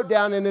God wrote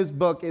down in his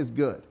book is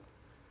good.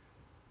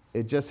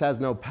 It just has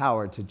no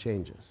power to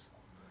change us.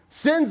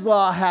 Sin's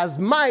law has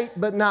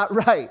might but not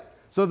right.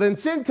 So then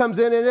sin comes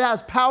in and it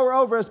has power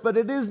over us, but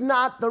it is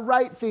not the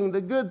right thing,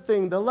 the good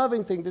thing, the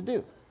loving thing to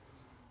do.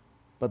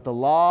 But the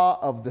law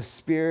of the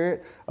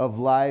Spirit of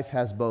life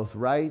has both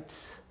right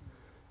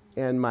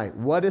and might.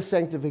 What is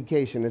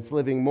sanctification? It's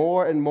living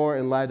more and more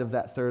in light of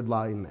that third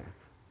line there.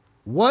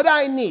 What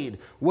I need,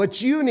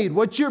 what you need,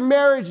 what your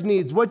marriage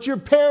needs, what your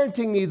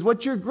parenting needs,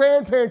 what your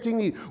grandparenting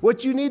needs,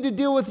 what you need to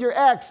deal with your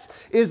ex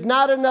is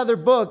not another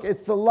book.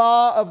 It's the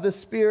law of the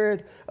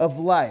Spirit of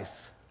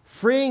life,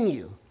 freeing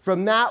you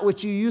from that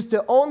which you used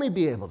to only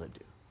be able to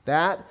do.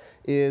 That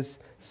is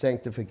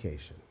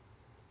sanctification.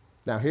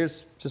 Now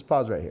just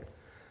pause right here.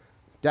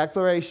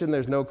 Declaration,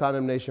 there's no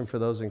condemnation for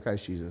those in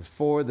Christ Jesus.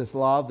 For this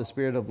law of the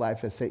Spirit of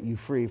life has set you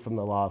free from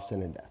the law of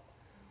sin and death.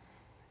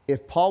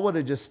 If Paul would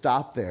have just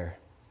stopped there,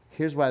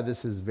 here's why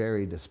this is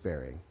very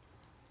despairing.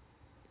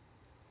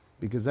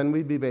 Because then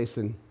we'd be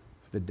basing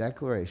the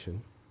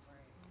declaration,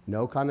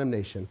 no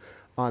condemnation,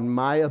 on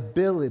my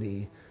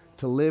ability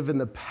to live in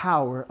the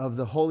power of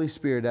the Holy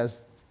Spirit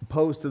as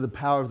opposed to the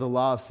power of the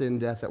law of sin,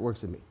 death that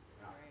works in me.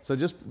 So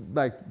just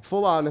like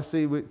full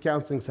honesty with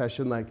counseling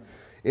session, like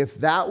if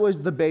that was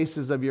the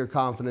basis of your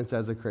confidence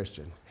as a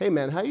Christian, hey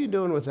man, how you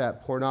doing with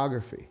that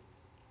pornography?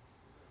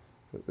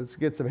 Let's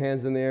get some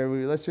hands in the air.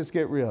 Let's just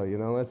get real,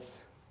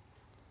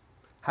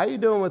 how you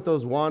doing with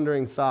those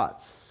wandering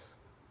thoughts?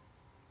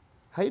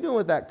 How you doing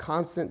with that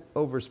constant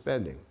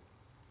overspending?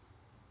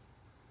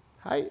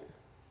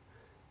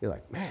 You're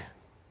like, man,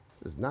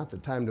 this is not the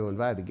time to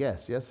invite a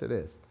guest. Yes, it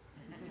is.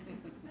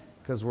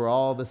 Because we're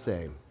all the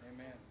same.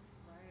 Amen.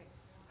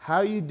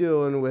 How you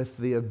doing with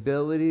the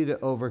ability to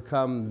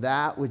overcome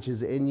that which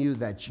is in you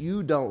that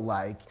you don't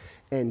like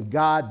and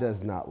God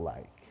does not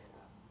like?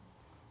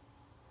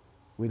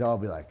 We'd all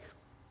be like,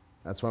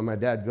 that's why my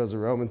dad goes to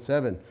Romans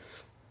 7.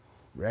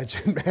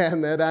 Wretched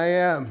man that I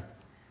am,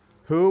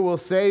 who will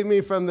save me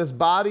from this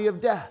body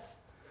of death?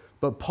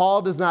 But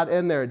Paul does not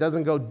end there. It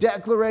doesn't go,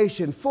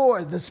 declaration,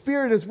 for the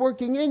Spirit is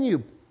working in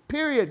you.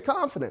 Period,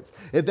 confidence.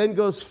 It then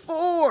goes,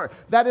 for.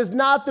 That is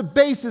not the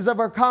basis of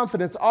our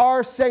confidence,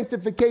 our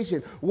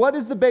sanctification. What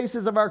is the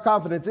basis of our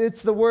confidence?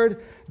 It's the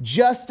word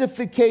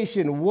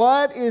justification.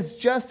 What is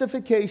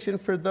justification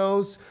for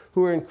those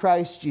who are in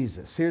Christ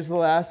Jesus? Here's the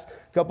last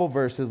couple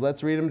verses.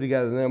 Let's read them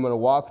together, and then I'm going to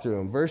walk through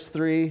them. Verse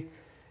 3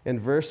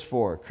 and verse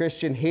 4.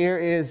 Christian, here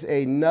is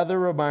another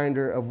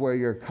reminder of where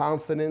your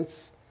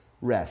confidence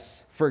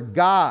rests. For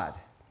God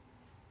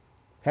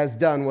has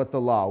done what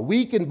the law,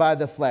 weakened by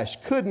the flesh,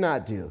 could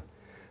not do,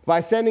 by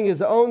sending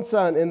his own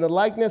Son in the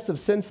likeness of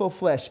sinful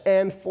flesh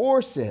and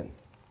for sin.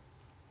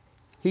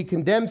 He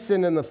condemned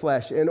sin in the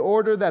flesh in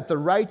order that the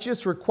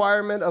righteous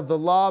requirement of the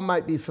law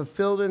might be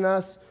fulfilled in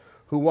us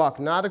who walk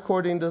not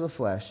according to the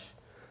flesh,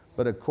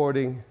 but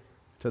according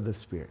to the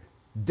Spirit.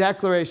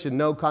 Declaration,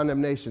 no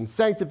condemnation.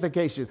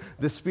 Sanctification,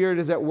 the Spirit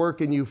is at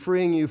work in you,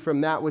 freeing you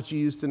from that which you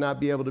used to not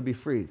be able to be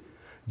freed.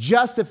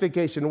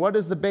 Justification, what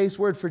is the base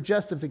word for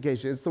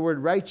justification? It's the word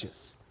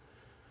righteous.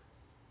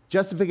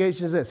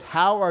 Justification is this: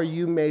 how are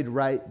you made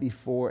right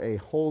before a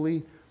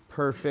holy,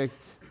 perfect,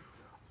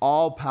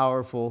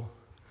 all-powerful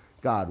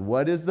God?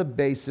 What is the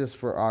basis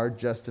for our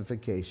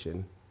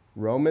justification?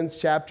 Romans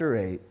chapter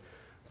 8,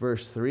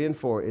 verse 3 and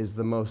 4 is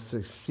the most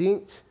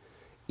succinct,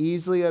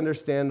 easily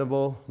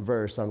understandable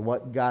verse on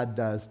what God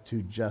does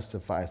to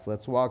justify us.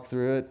 Let's walk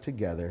through it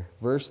together.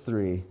 Verse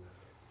 3,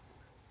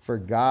 for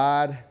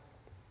God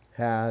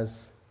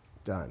has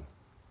done.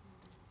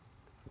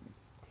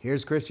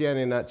 Here's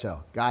Christianity in a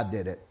nutshell. God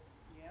did it.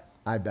 Yep.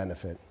 I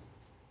benefit.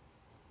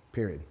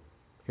 Period.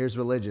 Here's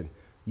religion.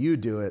 You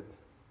do it.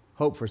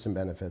 Hope for some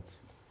benefits.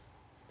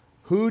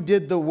 Who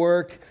did the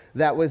work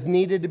that was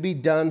needed to be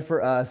done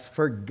for us?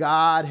 For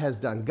God has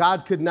done.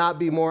 God could not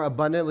be more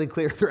abundantly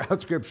clear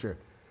throughout Scripture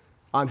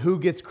on who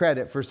gets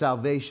credit for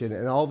salvation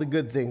and all the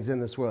good things in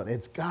this world.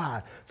 It's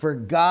God. For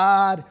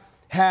God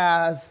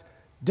has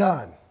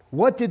done.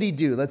 What did he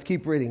do? Let's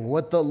keep reading.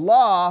 What the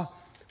law,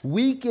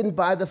 weakened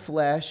by the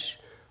flesh,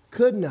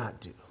 could not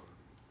do.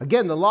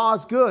 Again, the law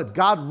is good.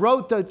 God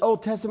wrote the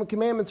Old Testament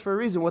commandments for a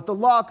reason. What the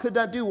law could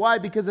not do. Why?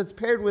 Because it's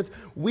paired with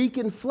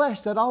weakened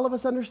flesh that all of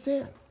us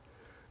understand.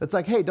 It's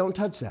like, hey, don't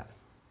touch that.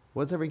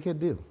 What does every kid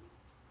do?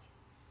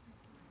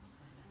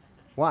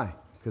 Why?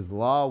 Because the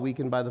law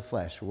weakened by the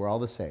flesh. We're all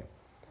the same.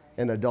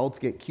 And adults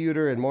get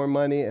cuter and more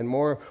money and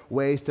more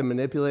ways to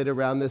manipulate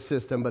around this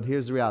system. But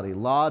here's the reality.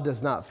 Law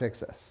does not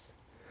fix us.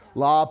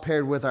 Law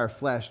paired with our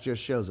flesh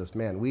just shows us,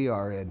 man, we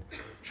are in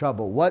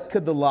trouble. What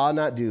could the law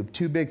not do?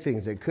 Two big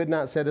things. It could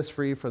not set us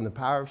free from the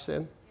power of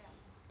sin,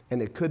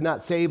 and it could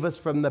not save us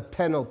from the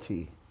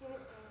penalty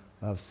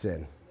of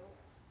sin.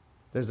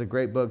 There's a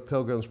great book,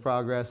 Pilgrim's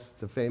Progress.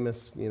 It's a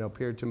famous,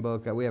 Puritan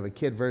book. We have a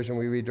kid version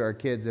we read to our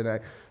kids, and I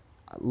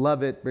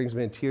love it. Brings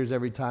me in tears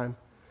every time.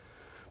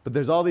 But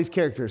there's all these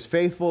characters.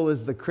 Faithful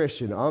is the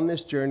Christian on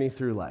this journey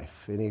through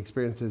life. And he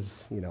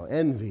experiences,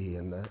 envy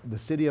and the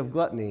city of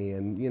gluttony.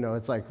 And,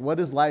 it's like, what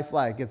is life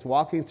like? It's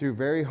walking through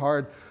very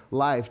hard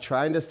life,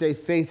 trying to stay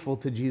faithful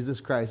to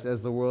Jesus Christ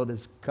as the world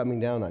is coming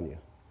down on you.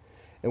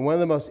 And one of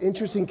the most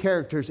interesting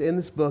characters in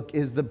this book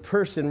is the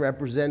person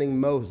representing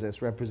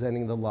Moses,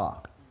 representing the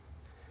law.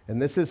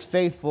 And this is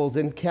Faithful's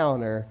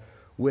encounter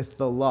with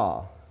the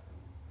law.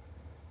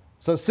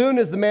 So soon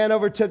as the man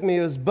overtook me,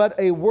 it was but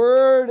a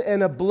word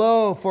and a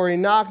blow, for he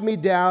knocked me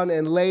down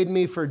and laid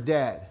me for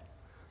dead.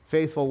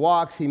 Faithful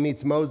walks, he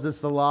meets Moses,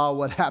 the law.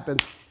 What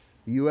happens?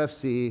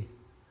 UFC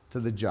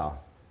to the jaw.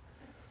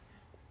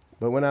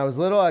 But when I was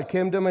little, I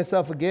came to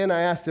myself again.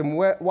 I asked him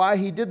why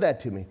he did that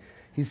to me.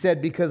 He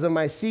said, because of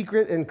my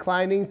secret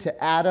inclining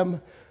to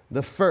Adam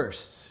the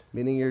first,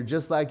 meaning you're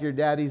just like your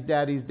daddy's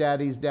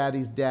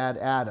dad,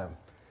 Adam.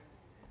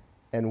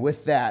 And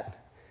with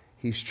that,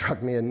 he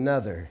struck me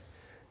another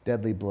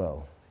deadly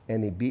blow,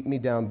 and he beat me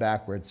down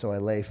backward, so I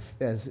lay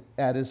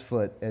at his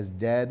foot as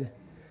dead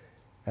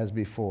as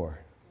before.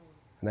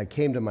 And I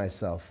came to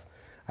myself.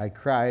 I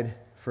cried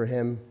for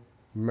him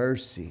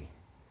mercy.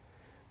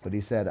 But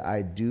he said,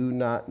 I do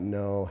not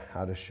know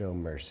how to show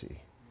mercy.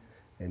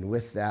 And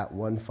with that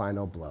one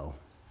final blow,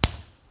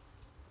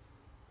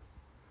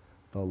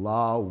 the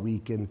law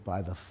weakened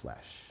by the flesh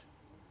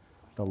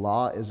The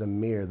law is a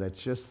mirror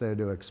that's just there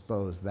to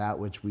expose that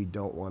which we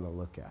don't want to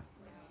look at.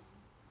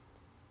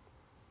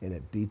 And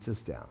it beats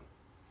us down.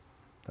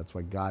 That's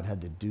why God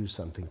had to do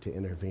something to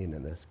intervene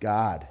in this.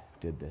 God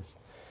did this.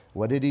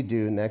 What did he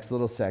do? Next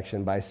little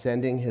section. By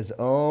sending his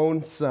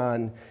own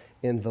son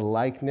in the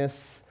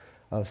likeness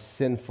of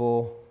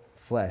sinful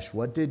flesh.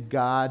 What did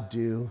God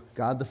do?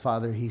 God the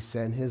Father, he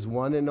sent his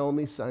one and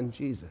only son,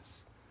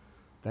 Jesus,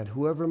 that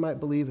whoever might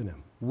believe in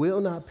him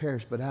will not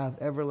perish but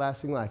have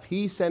everlasting life.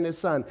 He sent his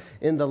son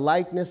in the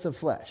likeness of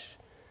flesh.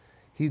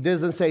 He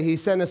doesn't say he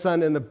sent his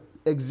son in the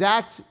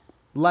exact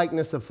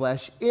likeness of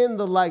flesh, in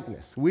the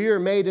likeness. We are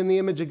made in the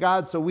image of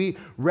God, so we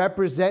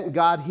represent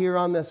God here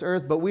on this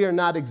earth, but we are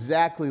not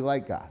exactly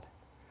like God.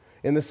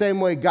 In the same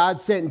way, God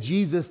sent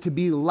Jesus to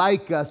be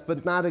like us,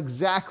 but not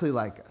exactly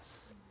like us.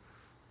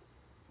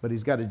 But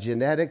he's got a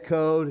genetic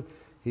code.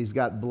 He's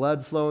got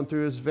blood flowing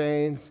through his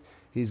veins.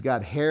 He's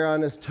got hair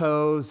on his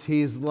toes.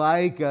 He's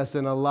like us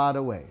in a lot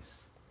of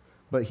ways.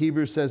 But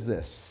Hebrews says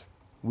this: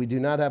 we do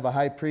not have a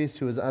high priest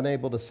who is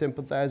unable to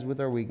sympathize with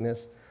our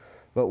weakness,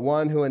 but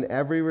one who in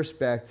every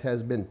respect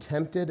has been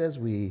tempted as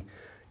we,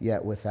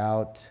 yet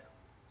without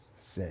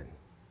sin.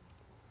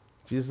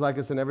 Jesus is like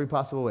us in every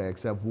possible way,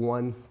 except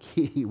one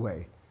key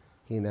way.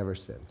 He never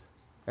sinned.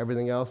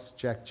 Everything else,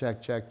 check,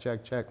 check, check,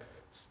 check, check,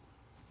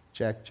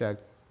 check, check,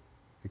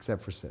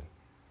 except for sin.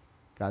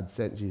 God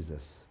sent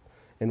Jesus.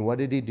 And what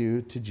did he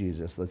do to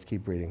Jesus? Let's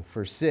keep reading.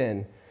 For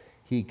sin,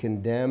 he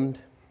condemned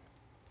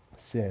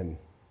sin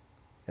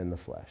in the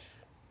flesh.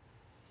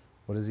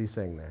 What is he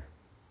saying there?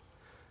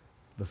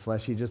 The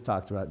flesh he just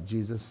talked about,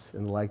 Jesus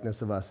in the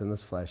likeness of us in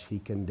this flesh, he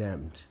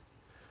condemned.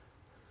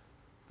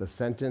 The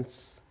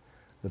sentence,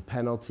 the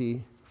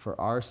penalty for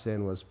our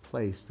sin was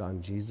placed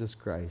on Jesus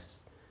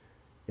Christ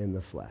in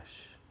the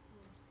flesh.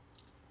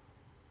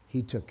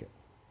 He took it.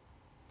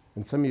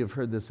 And some of you have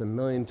heard this a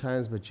million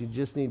times, but you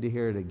just need to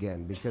hear it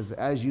again, because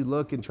as you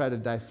look and try to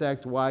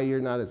dissect why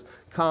you're not as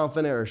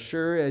confident or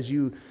sure as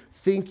you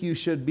think you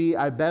should be,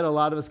 I bet a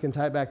lot of us can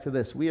tie back to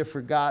this. We have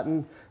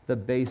forgotten the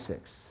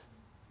basics.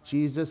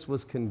 Jesus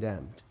was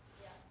condemned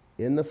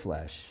in the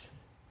flesh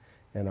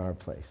in our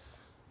place.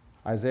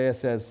 Isaiah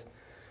says,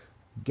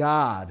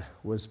 God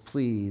was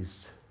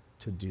pleased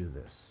to do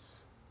this.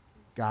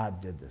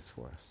 God did this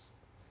for us.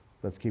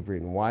 Let's keep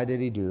reading. Why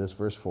did he do this?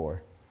 Verse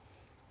 4.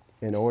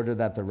 In order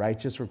that the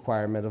righteous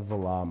requirement of the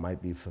law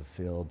might be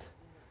fulfilled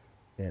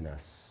in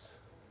us.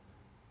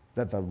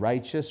 That the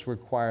righteous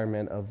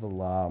requirement of the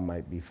law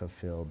might be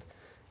fulfilled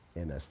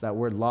in us. That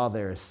word law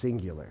there is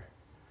singular.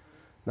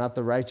 Not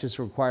the righteous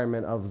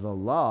requirement of the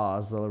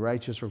laws, the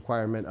righteous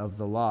requirement of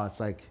the law. It's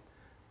like,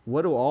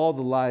 what do all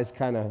the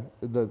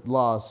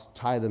laws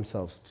tie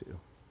themselves to?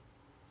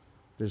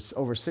 There's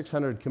over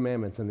 600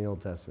 commandments in the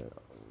Old Testament.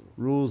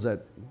 Rules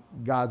that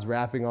God's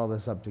wrapping all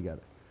this up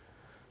together.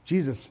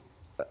 Jesus,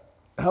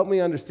 help me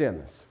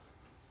understand this.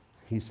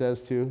 He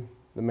says to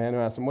the man who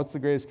asked him, what's the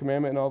greatest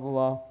commandment in all the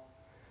law?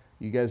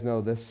 You guys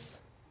know this.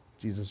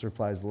 Jesus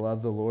replies,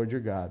 love the Lord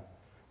your God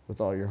with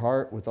all your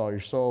heart, with all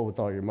your soul, with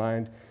all your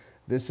mind.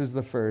 This is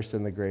the first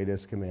and the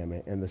greatest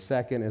commandment. And the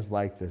second is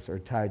like this, or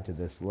tied to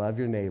this. Love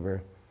your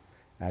neighbor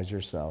as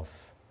yourself.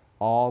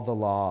 All the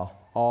law,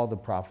 all the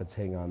prophets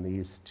hang on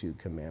these two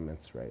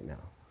commandments right now.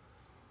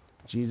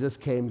 Jesus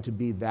came to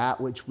be that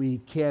which we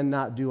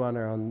cannot do on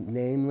our own,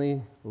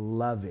 namely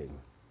loving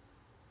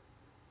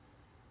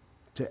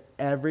to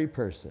every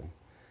person,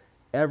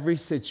 every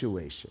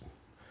situation.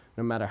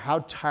 No matter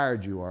how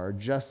tired you are or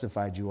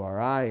justified you are,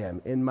 I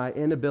am, in my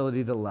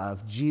inability to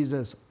love,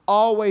 Jesus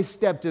always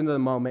stepped into the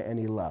moment and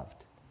he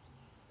loved.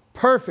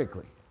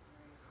 Perfectly.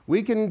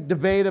 We can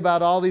debate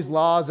about all these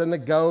laws and the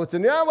goats,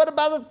 and what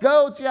about the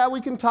goats? Yeah, we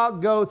can talk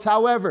goats.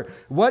 However,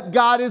 what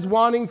God is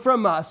wanting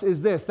from us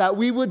is this, that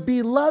we would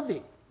be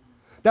loving,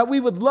 that we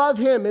would love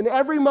him in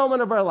every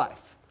moment of our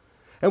life,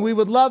 and we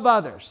would love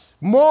others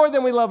more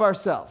than we love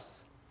ourselves.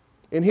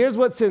 And here's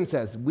what sin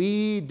says.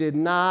 We did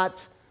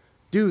not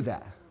do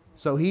that.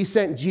 So he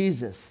sent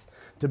Jesus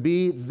to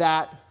be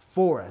that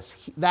for us.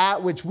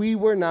 That which we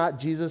were not,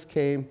 Jesus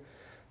came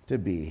to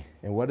be.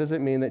 And what does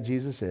it mean that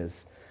Jesus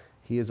is?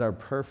 He is our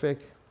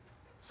perfect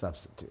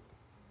substitute.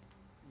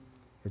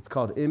 It's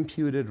called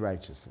imputed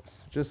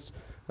righteousness. Just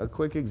a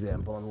quick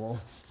example and we'll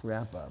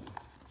wrap up.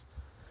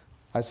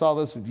 I saw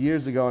this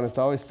years ago and it's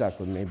always stuck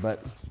with me,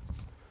 but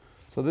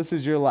so this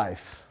is your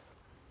life.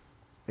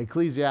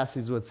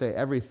 Ecclesiastes would say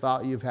every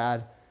thought you've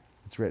had,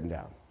 it's written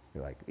down.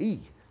 You're like,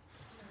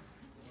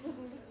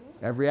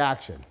 Every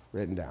action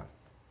written down.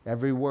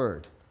 Every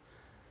word.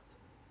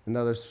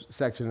 Another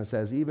section that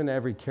says even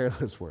every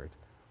careless word.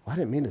 Well, I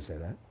didn't mean to say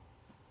that.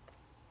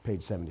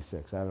 Page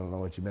 76. I don't know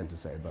what you meant to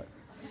say, but.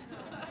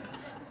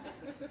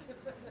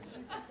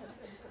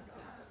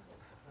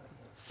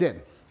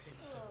 Sin.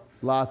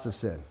 Lots of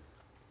sin.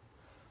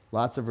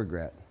 Lots of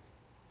regret.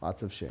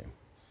 Lots of shame.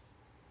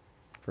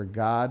 For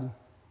God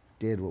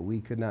did what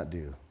we could not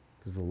do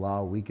because the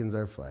law weakens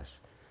our flesh.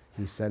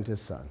 He sent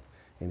his son.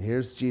 And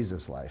here's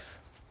Jesus' life.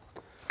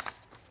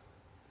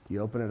 You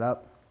open it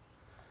up.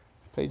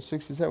 Page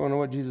 67, I wonder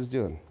what Jesus is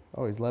doing.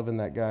 Oh, he's loving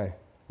that guy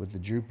with the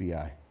droopy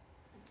eye.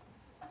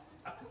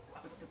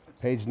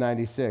 Page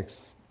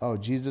 96. Oh,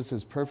 Jesus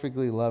is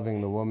perfectly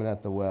loving the woman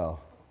at the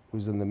well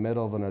who's in the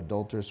middle of an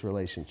adulterous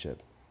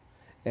relationship.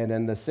 And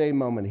in the same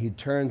moment, he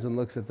turns and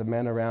looks at the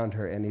men around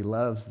her, and he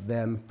loves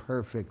them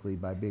perfectly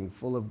by being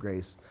full of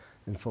grace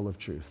and full of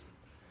truth.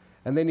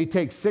 And then he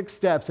takes 6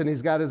 steps, and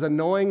he's got his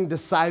annoying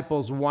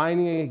disciples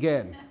whining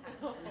again.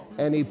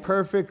 And he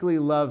perfectly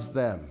loves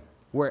them.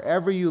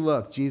 Wherever you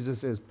look,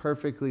 Jesus is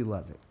perfectly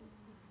loving.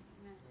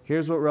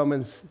 Here's what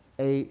Romans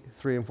 8,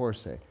 3 and 4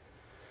 say.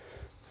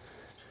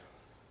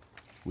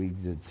 We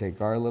did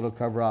take our little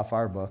cover off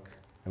our book,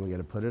 and we got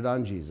to put it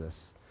on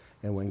Jesus.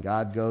 And when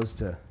God goes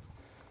to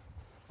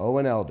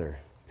Owen Elder,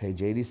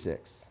 page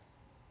 86,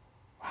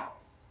 wow,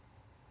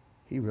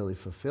 he really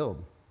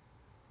fulfilled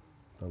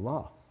the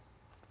law.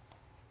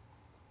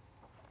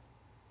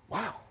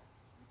 Wow,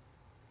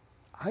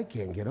 I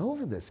can't get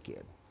over this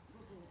kid.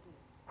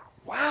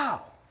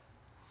 Wow.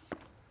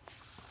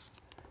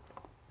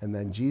 And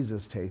then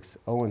Jesus takes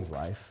Owen's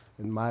life,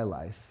 and my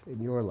life,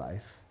 and your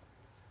life,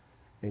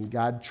 and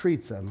God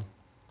treats him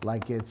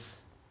like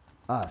it's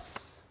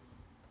us.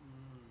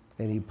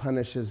 And he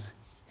punishes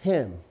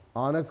him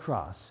on a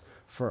cross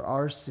for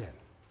our sin.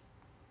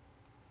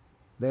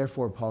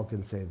 Therefore, Paul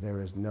can say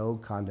there is no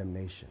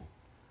condemnation.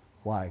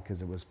 Why?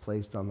 Because it was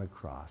placed on the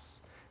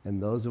cross.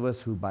 And those of us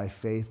who by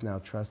faith now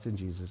trust in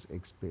Jesus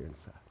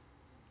experience that.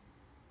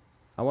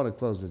 I want to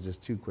close with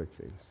just 2 quick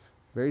things.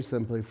 Very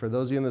simply, for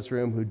those of you in this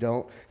room who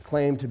don't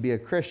claim to be a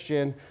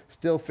Christian,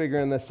 still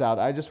figuring this out,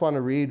 I just want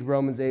to read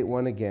Romans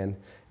 8:1 again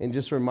and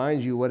just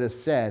remind you what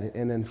is said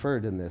and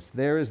inferred in this.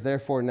 There is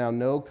therefore now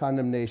no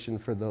condemnation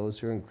for those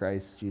who are in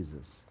Christ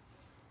Jesus.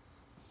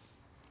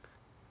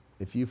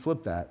 If you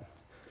flip that,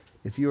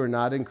 if you are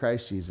not in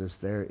Christ Jesus,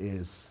 there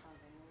is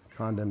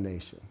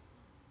condemnation,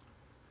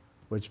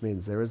 which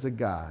means there is a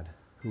God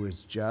who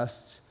is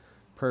just,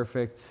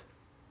 perfect,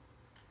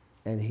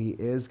 and he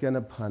is going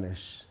to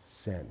punish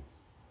sin.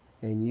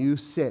 And you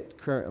sit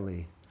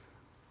currently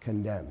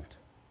condemned.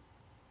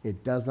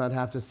 It does not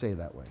have to say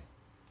that way.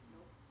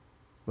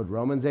 But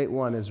Romans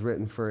 8:1 is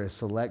written for a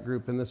select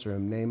group in this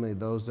room, namely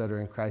those that are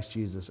in Christ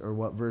Jesus, or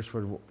what verse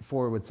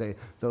 4 would say,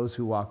 those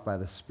who walk by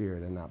the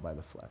Spirit and not by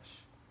the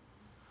flesh.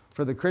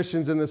 For the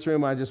Christians in this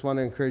room, I just want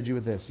to encourage you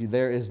with this.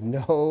 There is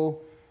no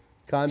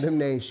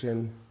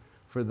condemnation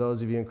for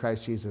those of you in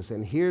Christ Jesus.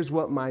 And here's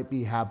what might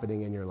be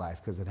happening in your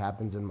life, because it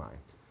happens in mine.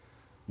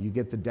 You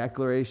get the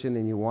declaration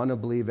and you want to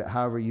believe it.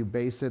 However, you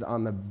base it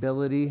on the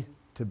ability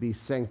to be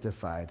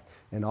sanctified.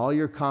 And all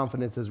your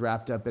confidence is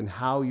wrapped up in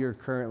how you're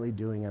currently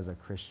doing as a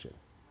Christian.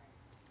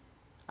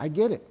 I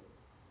get it.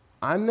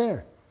 I'm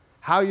there.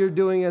 How you're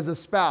doing as a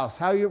spouse,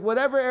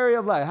 whatever area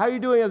of life, how you're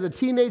doing as a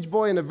teenage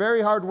boy in a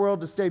very hard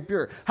world to stay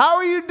pure. How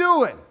are you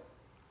doing?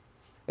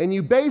 And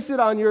you base it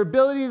on your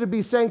ability to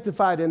be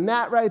sanctified in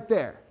that right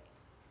there.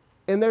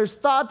 And there's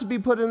thought to be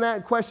put in that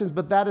in questions,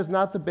 but that is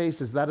not the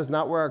basis. That is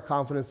not where our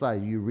confidence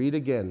lies. You read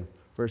again,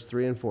 verse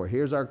 3 and 4.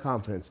 Here's our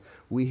confidence.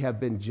 We have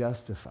been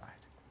justified.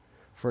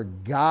 For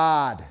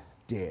God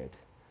did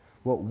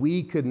what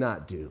we could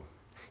not do.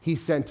 He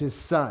sent his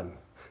Son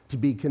to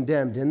be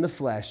condemned in the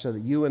flesh so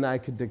that you and I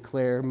could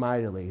declare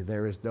mightily,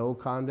 there is no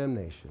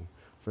condemnation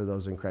for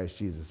those in Christ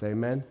Jesus.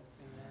 Amen? Amen.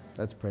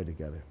 Let's pray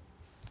together.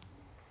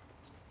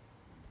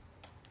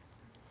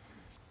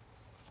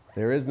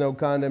 There is no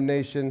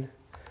condemnation.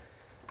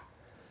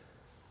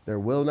 There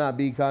will not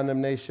be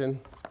condemnation.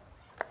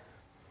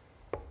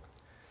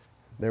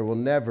 There will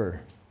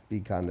never be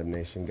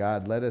condemnation.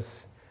 God, let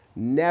us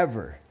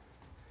never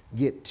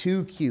get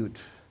too cute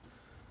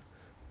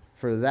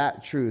for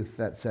that truth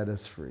that set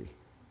us free.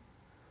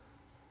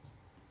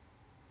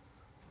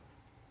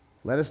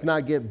 Let us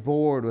not get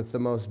bored with the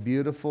most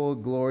beautiful,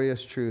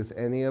 glorious truth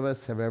any of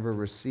us have ever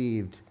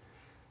received,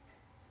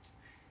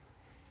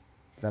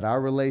 that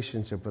our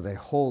relationship with a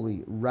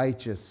holy,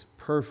 righteous,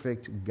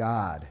 perfect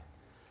God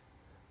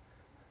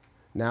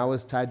now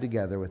is tied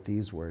together with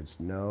these words,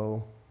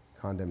 no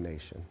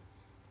condemnation.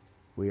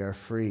 We are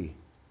free.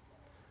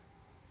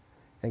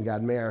 And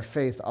God, may our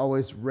faith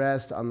always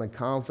rest on the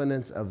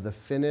confidence of the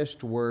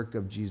finished work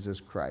of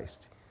Jesus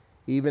Christ.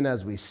 Even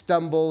as we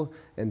stumble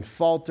and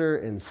falter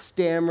and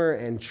stammer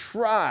and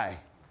try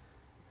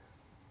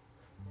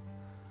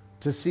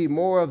to see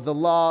more of the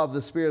law of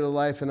the Spirit of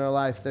life in our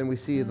life than we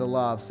see the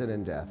law of sin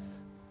and death.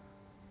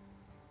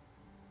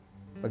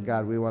 But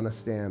God, we want to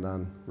stand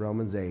on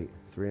Romans 8,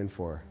 3 and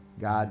 4.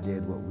 God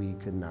did what we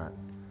could not.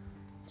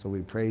 So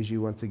we praise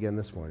you once again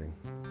this morning.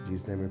 In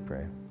Jesus' name we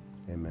pray.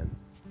 Amen.